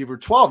wide receiver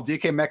 12.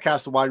 DK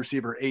Metcalf's the wide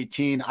receiver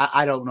 18.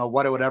 I don't know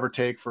what it would ever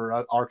take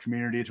for our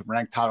community to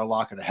rank Tyler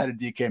Lockett ahead of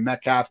DK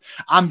Metcalf.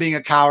 I'm being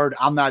a coward.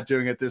 I'm not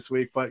doing it this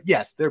week. But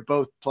yes, they're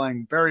both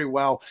playing very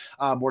well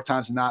more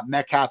times than not.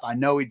 Metcalf, I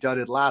know he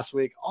dudded last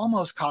week.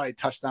 Almost caught a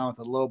touchdown with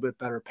a little bit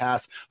better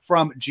pass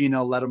from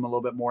Geno. Led him a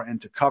little bit more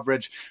into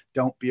coverage.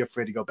 Don't be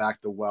afraid to go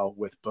back the well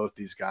with both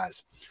these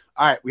guys.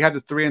 All right, we had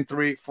the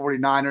 3-3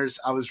 49ers.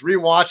 I was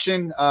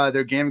rewatching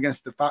their game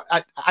against the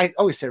I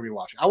always say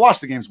rewatching. I watched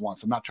the games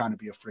once. I'm not trying to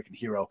be a freaking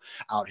hero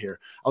out here.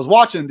 I was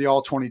watching the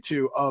all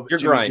 22 of You're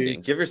Jimmy grinding.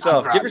 G's. Give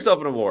yourself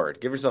an award.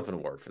 Give yourself an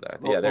award for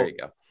that. There you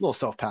go. A little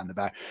self-pat in the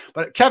back.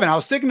 But Kevin, I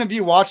was thinking of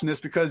you watching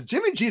this because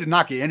Jimmy G did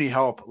not get any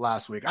help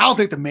last week. I don't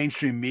think the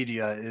mainstream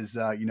media is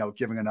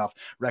giving enough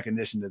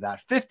recognition to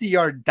that.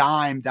 50-yard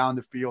dime down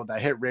the field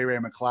that hit Ray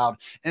McLeod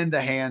in the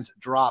hands,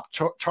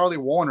 dropped. Charlie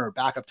Warner,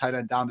 backup tight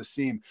end down the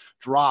seam,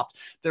 dropped.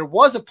 There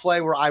was a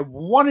play where I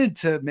wanted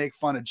to make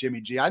fun of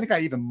Jimmy G. I think I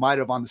even might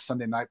have on the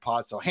Sunday night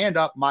pod. So hand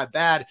up, my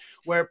bad,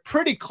 where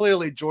pretty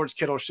clearly George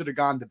Kittle should have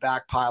gone to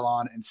back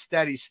pylon.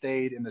 Instead, he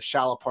stayed in the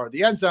shallow part of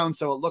the end zone.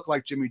 So it looked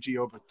like Jimmy G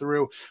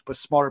overthrew, but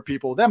smarter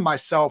people than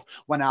myself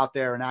went out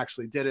there and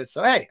actually did it.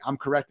 So, hey, I'm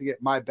correcting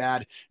it. My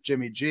bad,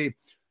 Jimmy G.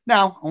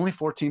 Now, only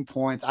 14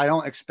 points. I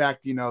don't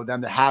expect,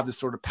 them to have this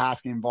sort of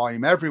pass game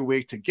volume every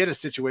week to get a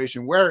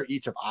situation where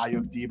each of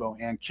Ayuk, Debo,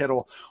 and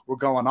Kittle were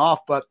going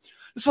off. But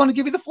just want to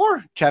give you the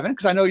floor, Kevin,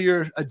 because I know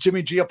you're a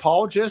Jimmy G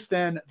apologist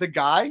and the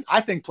guy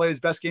I think played his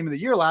best game of the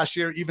year last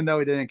year, even though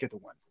he didn't get the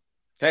win.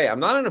 Hey,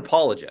 I'm not an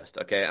apologist,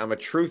 okay? I'm a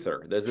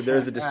truther. There's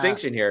a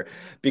distinction here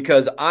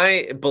because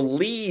I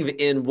believe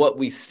in what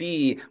we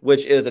see,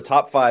 which is a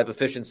top 5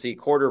 efficiency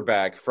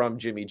quarterback from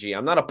Jimmy G.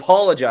 I'm not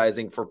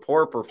apologizing for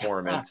poor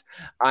performance.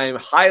 I'm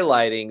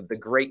highlighting the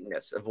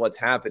greatness of what's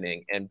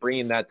happening and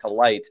bringing that to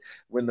light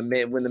when the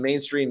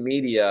mainstream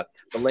media,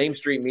 the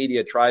lamestream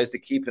media tries to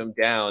keep him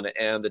down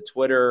and the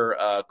Twitter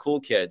cool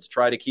kids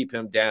try to keep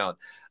him down.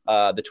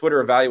 The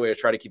Twitter evaluators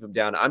try to keep him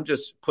down. I'm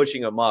just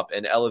pushing him up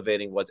and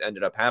elevating what's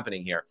ended up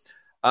happening here.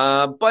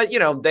 But,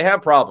 they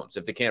have problems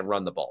if they can't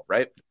run the ball,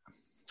 right?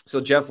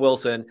 So Jeff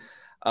Wilson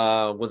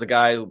was a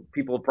guy who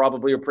people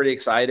probably are pretty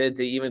excited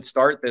to even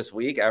start this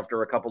week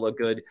after a couple of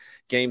good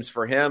games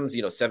for him.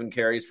 7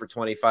 carries for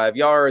 25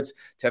 yards.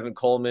 Tevin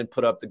Coleman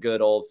put up the good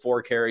old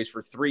 4 carries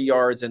for 3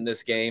 yards in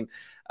this game.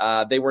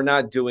 They were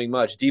not doing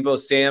much. Deebo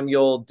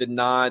Samuel did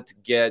not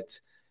get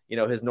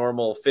his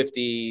normal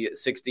 50,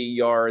 60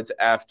 yards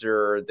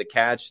after the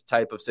catch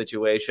type of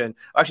situation.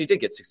 Actually, he did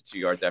get 62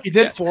 yards after he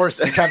did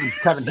force Kevin,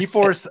 he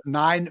forced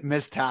 9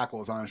 missed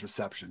tackles on his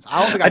receptions.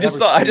 I just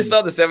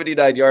saw the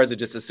 79 yards and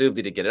just assumed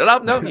he did get it. Oh,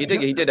 no, he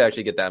did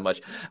actually get that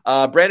much.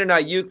 Brandon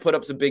Ayuk put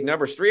up some big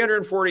numbers,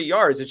 340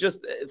 yards. It's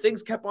just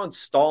things kept on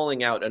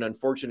stalling out in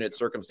unfortunate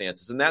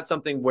circumstances. And that's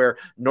something where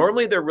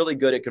normally they're really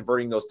good at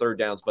converting those third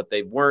downs, but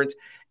they weren't.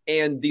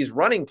 And these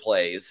running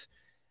plays,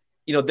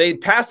 they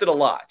passed it a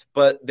lot,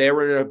 but they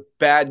were in a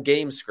bad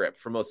game script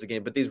for most of the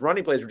game. But these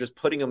running plays were just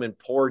putting them in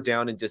poor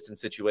down and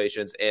distance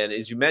situations. And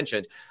as you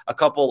mentioned, a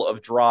couple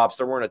of drops.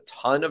 There weren't a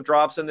ton of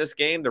drops in this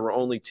game. There were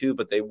only 2,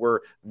 but they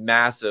were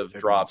massive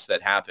drops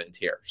that happened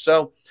here.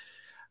 So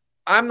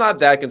I'm not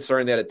that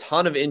concerned. They had a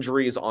ton of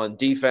injuries on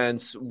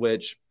defense,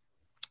 which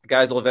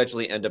guys will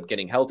eventually end up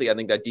getting healthy. I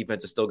think that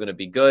defense is still going to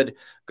be good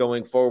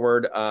going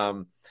forward.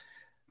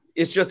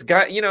 It's just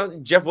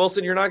Jeff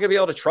Wilson, you're not going to be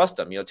able to trust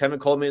him. Tevin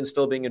Coleman is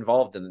still being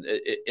involved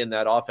in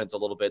that offense a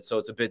little bit. So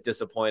it's a bit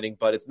disappointing,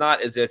 but it's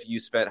not as if you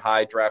spent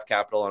high draft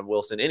capital on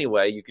Wilson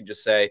anyway. You can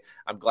just say,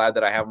 I'm glad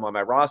that I have him on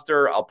my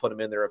roster. I'll put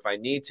him in there if I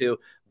need to,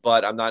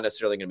 but I'm not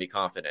necessarily going to be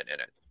confident in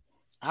it.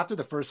 After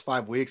the first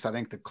 5 weeks, I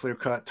think the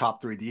clear-cut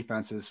top 3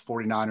 defenses,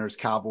 49ers,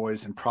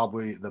 Cowboys, and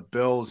probably the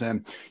Bills.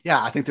 And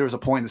yeah, I think there was a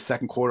point in the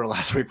second quarter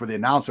last week where the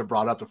announcer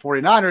brought up the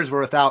 49ers were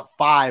without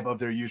 5 of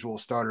their usual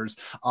starters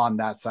on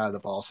that side of the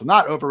ball. So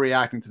not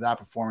overreacting to that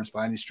performance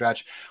by any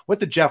stretch. With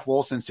the Jeff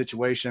Wilson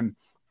situation,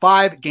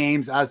 5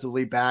 games as the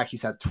lead back.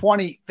 He's had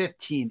 20,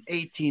 15,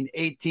 18,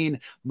 18.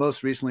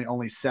 Most recently,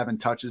 only 7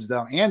 touches,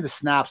 though. And the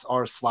snaps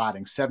are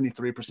sliding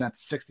 73%,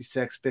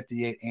 66,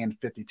 58, and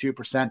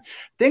 52%.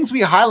 Things we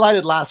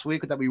highlighted last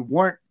week that we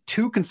weren't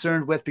too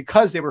concerned with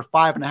because they were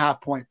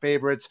 5.5-point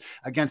favorites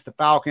against the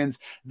Falcons.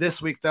 This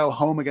week, though,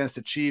 home against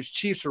the Chiefs.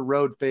 Chiefs are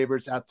road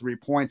favorites at 3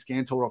 points,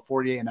 game total of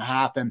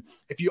 48.5. And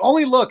if you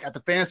only look at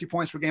the fantasy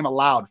points per game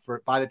allowed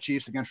by the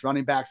Chiefs against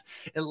running backs,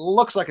 it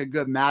looks like a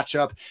good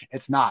matchup.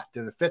 It's not.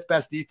 They're the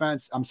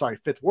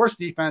 5th worst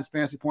defense,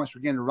 fantasy points per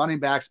game to running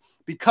backs,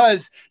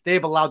 because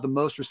they've allowed the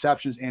most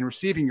receptions and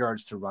receiving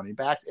yards to running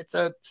backs. It's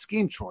a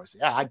scheme choice.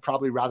 Yeah, I'd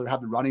probably rather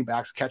have the running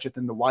backs catch it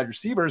than the wide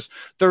receivers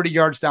 30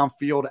 yards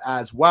downfield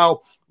as well.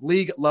 well.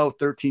 League low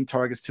 13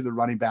 targets to the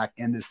running back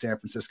in this San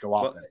Francisco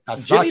offense.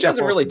 That's Jimmy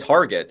doesn't really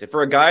target.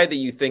 For a guy that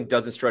you think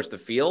doesn't stretch the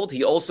field,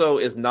 he also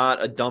is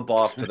not a dump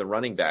off to the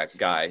running back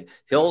guy.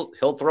 He'll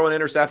throw an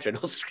interception.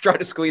 He'll try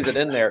to squeeze it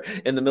in there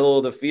in the middle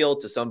of the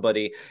field to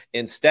somebody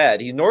instead.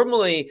 He's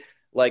normally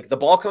like the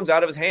ball comes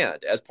out of his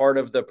hand as part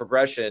of the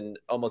progression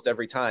almost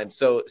every time.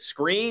 So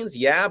screens,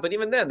 yeah, but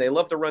even then they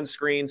love to run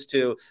screens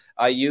to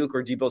Ayuk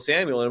or Deebo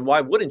Samuel. And why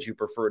wouldn't you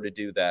prefer to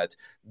do that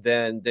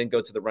than go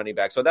to the running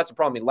back? So that's a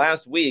problem. I mean,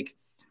 last week,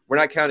 we're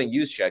not counting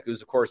Juszczyk,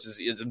 who's of course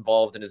is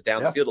involved and is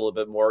down the field a little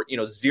bit more,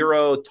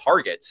 0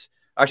 targets,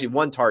 actually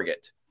 1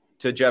 target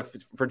to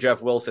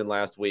Jeff Wilson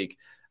last week.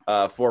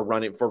 For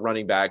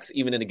running backs,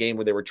 even in a game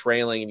where they were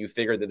trailing and you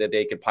figured that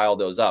they could pile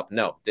those up.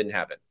 No, didn't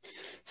happen.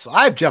 So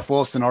I have Jeff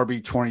Wilson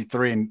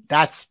RB23, and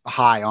that's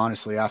high,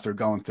 honestly, after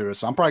going through it.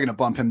 So I'm probably going to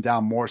bump him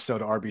down more so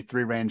to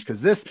RB3 range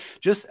because this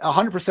just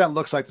 100%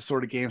 looks like the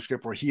sort of game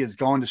script where he is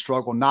going to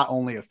struggle, not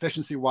only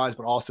efficiency-wise,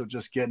 but also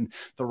just getting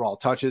the raw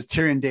touches.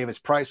 Tyrion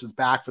Davis-Price was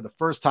back for the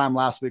first time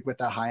last week with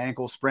that high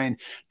ankle sprain.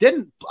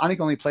 I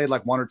think only played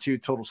like 1 or 2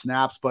 total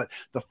snaps, but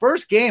the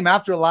first game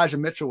after Elijah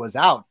Mitchell was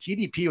out,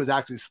 TDP was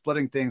actually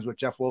splitting things with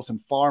Jeff Wilson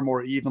far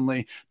more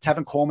evenly.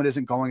 Tevin Coleman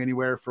isn't going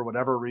anywhere for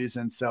whatever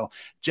reason. So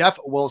Jeff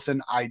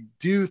Wilson, I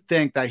do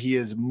think that he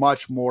is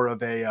much more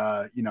of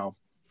a,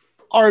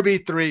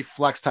 RB3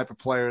 flex type of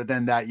player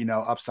than that,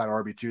 upside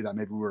RB2 that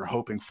maybe we were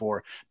hoping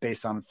for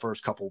based on the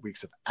first couple of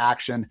weeks of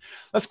action.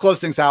 Let's close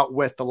things out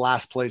with the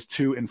last place,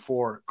 2 and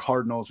 4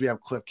 Cardinals. We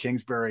have Cliff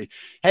Kingsbury.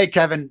 Hey,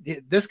 Kevin,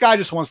 this guy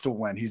just wants to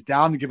win. He's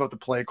down to give up the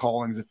play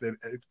calling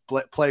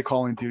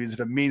duties if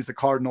it means the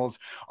Cardinals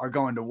are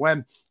going to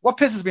win. What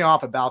pisses me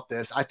off about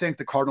this, I think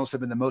the Cardinals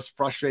have been the most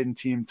frustrating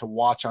team to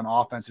watch on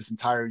offense this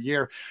entire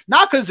year.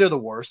 Not because they're the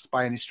worst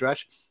by any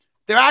stretch.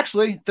 They're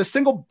actually the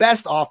single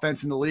best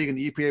offense in the league in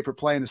EPA per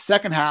play in the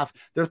second half.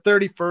 They're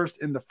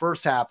 31st in the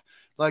first half.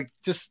 Like,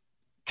 just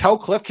tell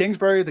Cliff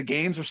Kingsbury the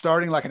games are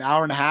starting like an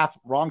hour and a half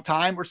wrong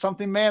time or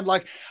something, man.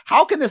 Like,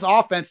 how can this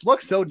offense look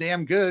so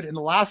damn good in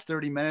the last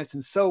 30 minutes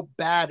and so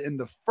bad in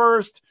the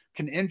first?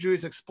 Can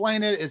injuries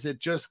explain it? Is it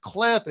just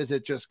Cliff? Is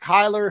it just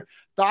Kyler?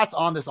 Thoughts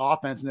on this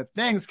offense? And if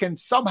things can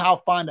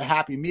somehow find a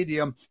happy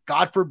medium,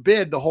 God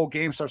forbid the whole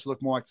game starts to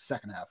look more like the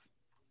second half.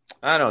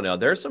 I don't know.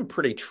 There's some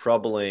pretty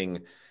troubling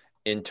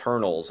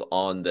internals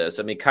on this.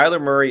 I mean,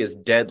 Kyler Murray is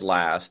dead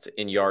last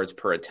in yards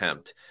per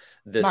attempt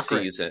this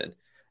season.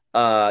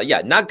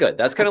 Not good.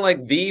 That's kind of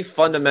like the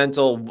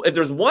fundamental. If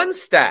there's one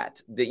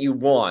stat that you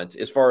want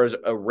as far as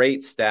a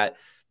rate stat,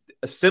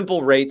 a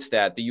simple rate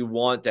stat that you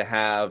want to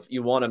have,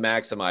 you want to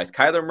maximize.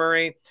 Kyler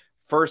Murray,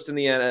 last in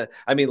the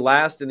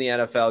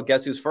NFL.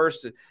 Guess who's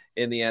first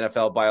in the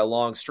NFL by a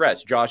long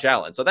stretch? Josh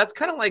Allen. So that's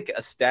kind of like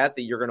a stat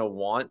that you're going to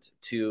want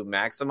to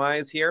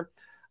maximize here.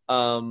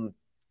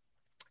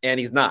 And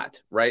he's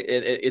not, right?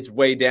 It's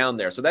way down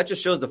there. So that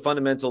just shows the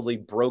fundamentally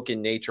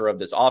broken nature of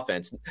this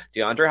offense.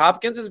 DeAndre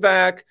Hopkins is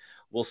back.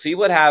 We'll see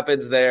what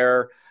happens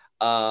there.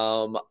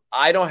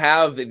 I don't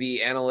have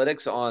the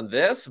analytics on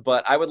this,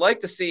 but I would like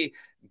to see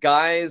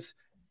guys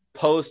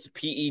post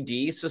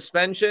PED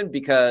suspension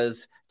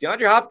because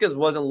DeAndre Hopkins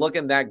wasn't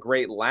looking that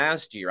great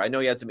last year. I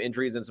know he had some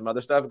injuries and some other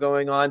stuff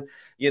going on,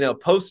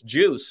 post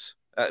juice.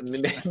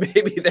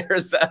 Maybe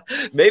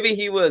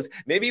he was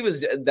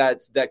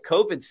that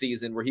COVID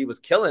season where he was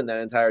killing that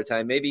entire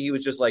time. Maybe he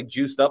was just like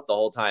juiced up the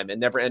whole time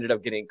and never ended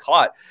up getting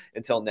caught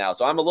until now.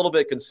 So I'm a little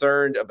bit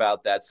concerned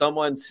about that.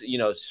 Someone,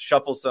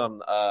 shuffle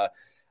some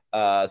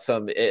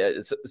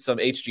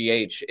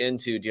HGH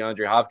into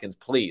DeAndre Hopkins,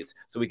 please,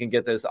 so we can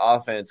get this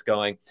offense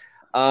going.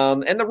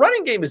 And the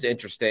running game is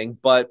interesting,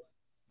 but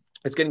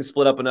it's getting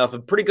split up enough. A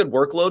pretty good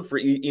workload for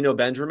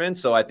Benjamin,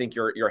 so I think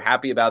you're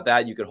happy about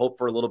that. You could hope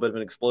for a little bit of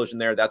an explosion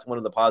there. That's one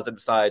of the positive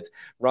sides.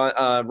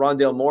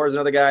 Rondale Moore is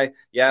another guy.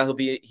 Yeah,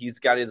 he's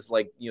got his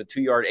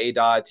 2-yard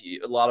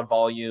ADOT, a lot of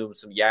volume,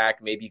 some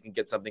yak. Maybe you can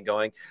get something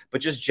going,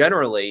 but just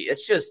generally,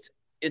 it's just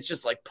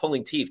like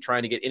pulling teeth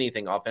trying to get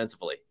anything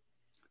offensively.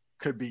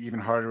 Could be even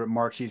harder with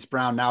Marquise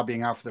Brown now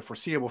being out for the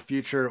foreseeable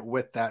future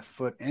with that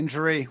foot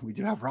injury. We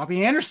do have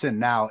Robbie Anderson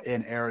now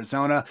in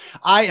Arizona.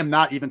 I am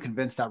not even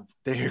convinced that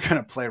they're going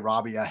to play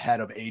Robbie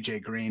ahead of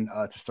AJ Green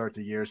to start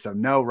the year. So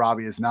no,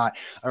 Robbie is not.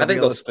 I think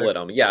they'll split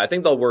him. Yeah, I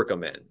think they'll work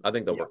him in. I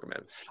think they'll work him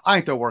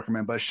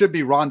in, but it should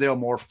be Rondale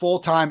Moore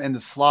full-time in the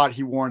slot.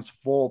 He warrants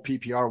full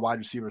PPR wide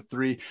receiver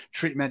 3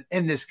 treatment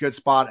in this good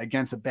spot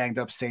against a banged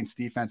up Saints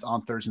defense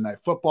on Thursday Night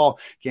Football.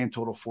 Game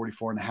total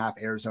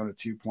 44.5, Arizona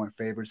 2-point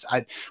favorites.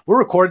 We're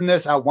recording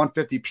this at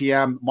 1:50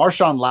 p.m.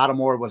 Marshawn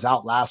Lattimore was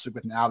out last week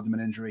with an abdomen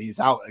injury. He's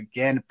out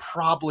again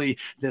probably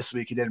this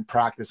week. He didn't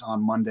practice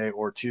on Monday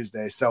or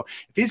Tuesday. So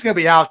if he's going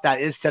to be out, that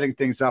is setting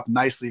things up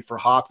nicely for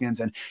Hopkins.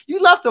 And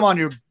you left him on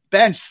your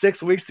bench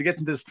 6 weeks to get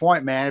to this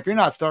point, man. If you're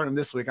not starting him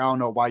this week, I don't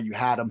know why you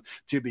had him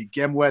to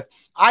begin with.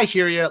 I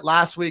hear you.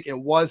 Last week, it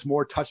was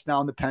more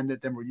touchdown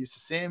dependent than we're used to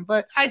seeing,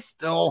 but I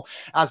still,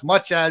 as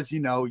much as,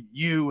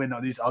 you and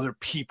these other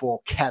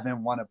people,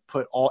 Kevin, want to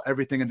put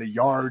everything into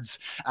yards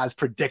as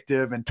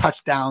predictive and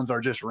touchdowns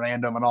are just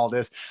random and all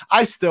this,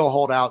 I still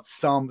hold out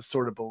some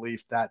sort of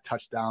belief that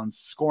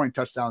scoring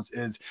touchdowns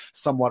is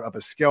somewhat of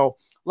a skill.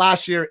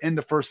 Last year, in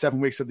the first 7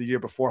 weeks of the year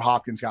before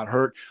Hopkins got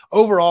hurt,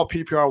 overall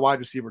PPR wide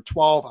receiver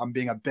 12. I'm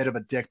being a bit of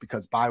a dick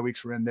because bye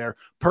weeks were in there.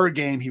 Per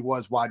game, he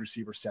was wide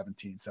receiver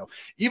 17. So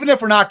even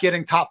if we're not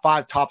getting top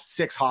 5, top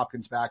 6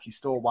 Hopkins back, he's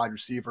still a wide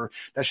receiver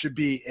that should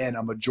be in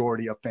a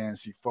majority of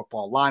fantasy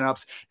football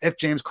lineups. If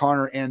James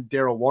Conner and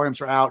Darrell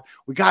Williams are out,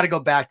 we got to go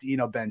back to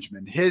Eno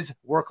Benjamin. His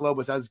workload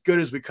was as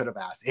good as we could have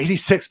asked.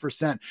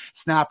 86%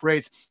 snap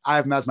rates. I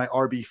have him as my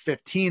RB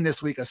 15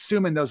 this week,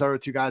 assuming those other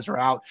two guys are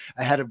out,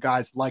 ahead of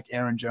guys like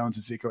Aaron Jones,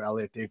 Ezekiel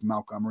Elliott, Dave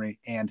Montgomery,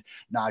 and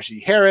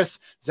Najee Harris.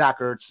 Zach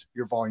Ertz,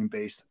 your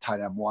volume-based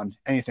tight end 1.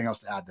 Anything else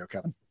to add there,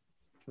 Kevin?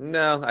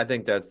 No, I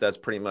think that's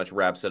pretty much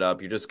wraps it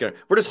up. We're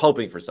just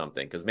hoping for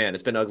something because, man,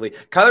 it's been ugly.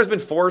 Kyler's been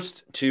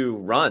forced to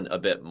run a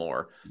bit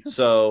more.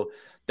 So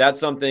that's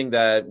something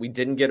that we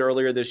didn't get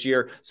earlier this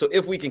year. So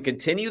if we can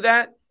continue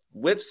that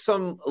with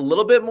a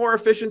little bit more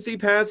efficiency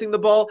passing the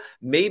ball,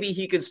 maybe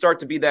he could start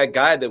to be that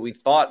guy that we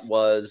thought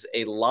was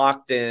a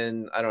locked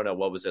in, I don't know,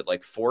 what was it,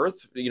 like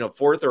fourth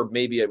or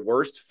maybe at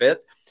worst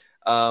fifth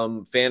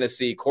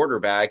fantasy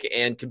quarterback,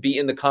 and could be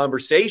in the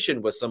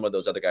conversation with some of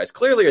those other guys.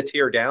 Clearly a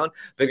tier down,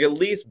 but at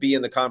least be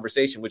in the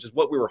conversation, which is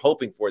what we were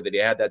hoping for, that he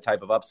had that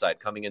type of upside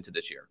coming into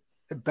this year.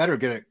 It better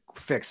get it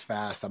fixed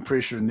fast. I'm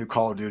pretty sure the new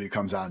Call of Duty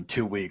comes out in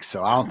 2 weeks,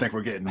 so I don't think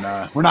we're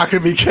not going to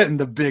be getting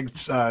the big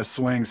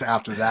swings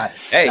after that.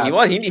 Hey,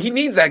 he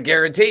needs that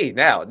guarantee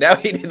now. Now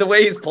the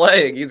way he's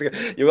playing,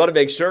 you want to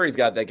make sure he's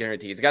got that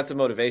guarantee. He's got some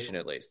motivation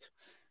at least.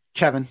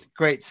 Kevin,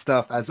 great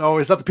stuff as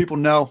always. Let the people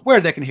know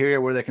where they can hear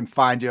you, where they can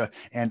find you,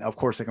 and of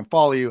course they can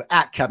follow you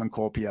at Kevin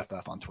Cole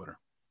PFF on Twitter.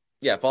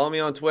 Yeah, follow me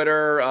on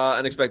Twitter,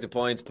 Unexpected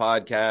Points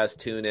Podcast.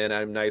 Tune in. I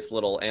have a nice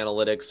little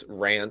analytics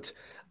rant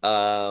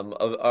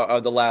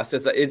of the last.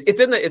 It's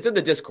in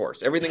the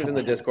discourse. Everything's in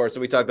the discourse.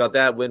 So we talked about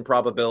that win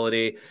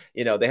probability.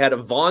 They had a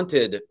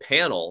vaunted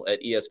panel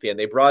at ESPN.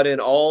 They brought in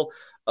all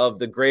of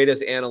the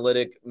greatest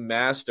analytic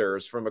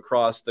masters from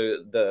across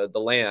the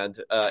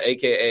land,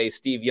 aka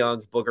Steve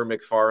Young, Booger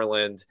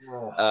McFarland,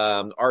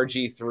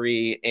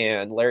 RG3,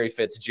 and Larry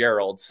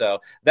Fitzgerald. So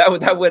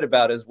that went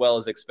about as well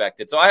as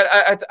expected. So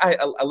I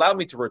allowed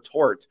me to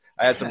retort.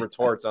 I had some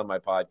retorts on my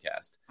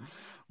podcast.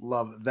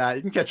 Love that.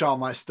 You can catch all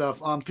my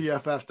stuff on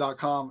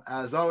pff.com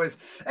as always.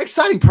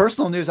 Exciting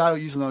personal news I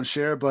usually don't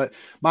share, but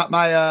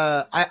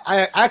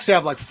I actually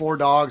have like 4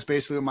 dogs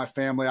basically with my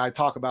family. I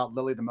talk about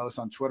Lily the most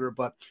on Twitter,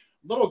 but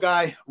little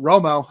guy,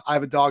 Romo. I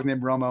have a dog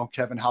named Romo.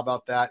 Kevin, how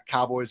about that?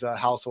 Cowboys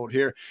household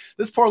here.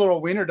 This poor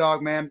little wiener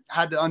dog, man,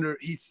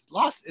 he's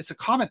lost. It's a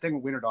common thing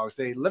with wiener dogs.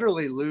 They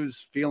literally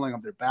lose feeling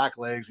of their back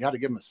legs. We had to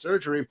give him a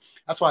surgery.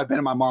 That's why I've been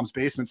in my mom's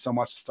basement so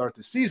much to start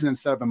the season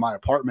instead of in my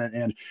apartment.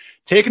 And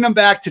taking him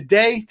back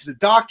today to the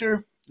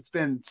doctor. It's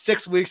been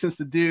 6 weeks since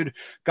the dude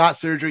got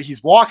surgery.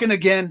 He's walking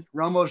again.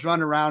 Romo's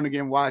running around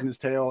again, wagging his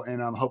tail,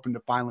 and I'm hoping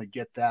to finally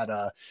get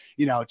that,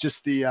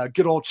 just the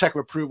good old check of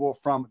approval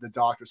from the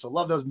doctor. So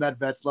love those med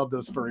vets, love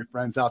those furry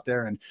friends out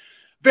there, and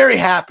very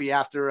happy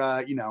after,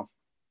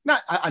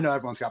 I know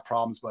everyone's got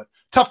problems, but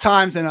tough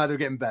times and they're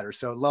getting better.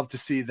 So love to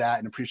see that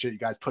and appreciate you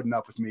guys putting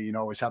up with me,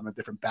 always having a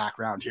different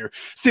background here,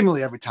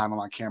 seemingly every time I'm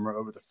on camera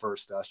over the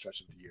first stretch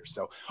of the year.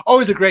 So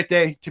always a great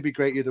day to be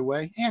great either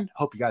way, and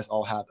hope you guys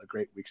all have a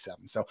great week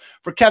 7. So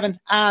for Kevin,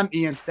 I'm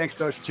Ian. Thanks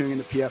so much for tuning in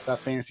to PFF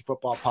Fantasy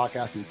Football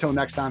Podcast. And until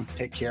next time,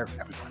 take care,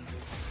 everyone.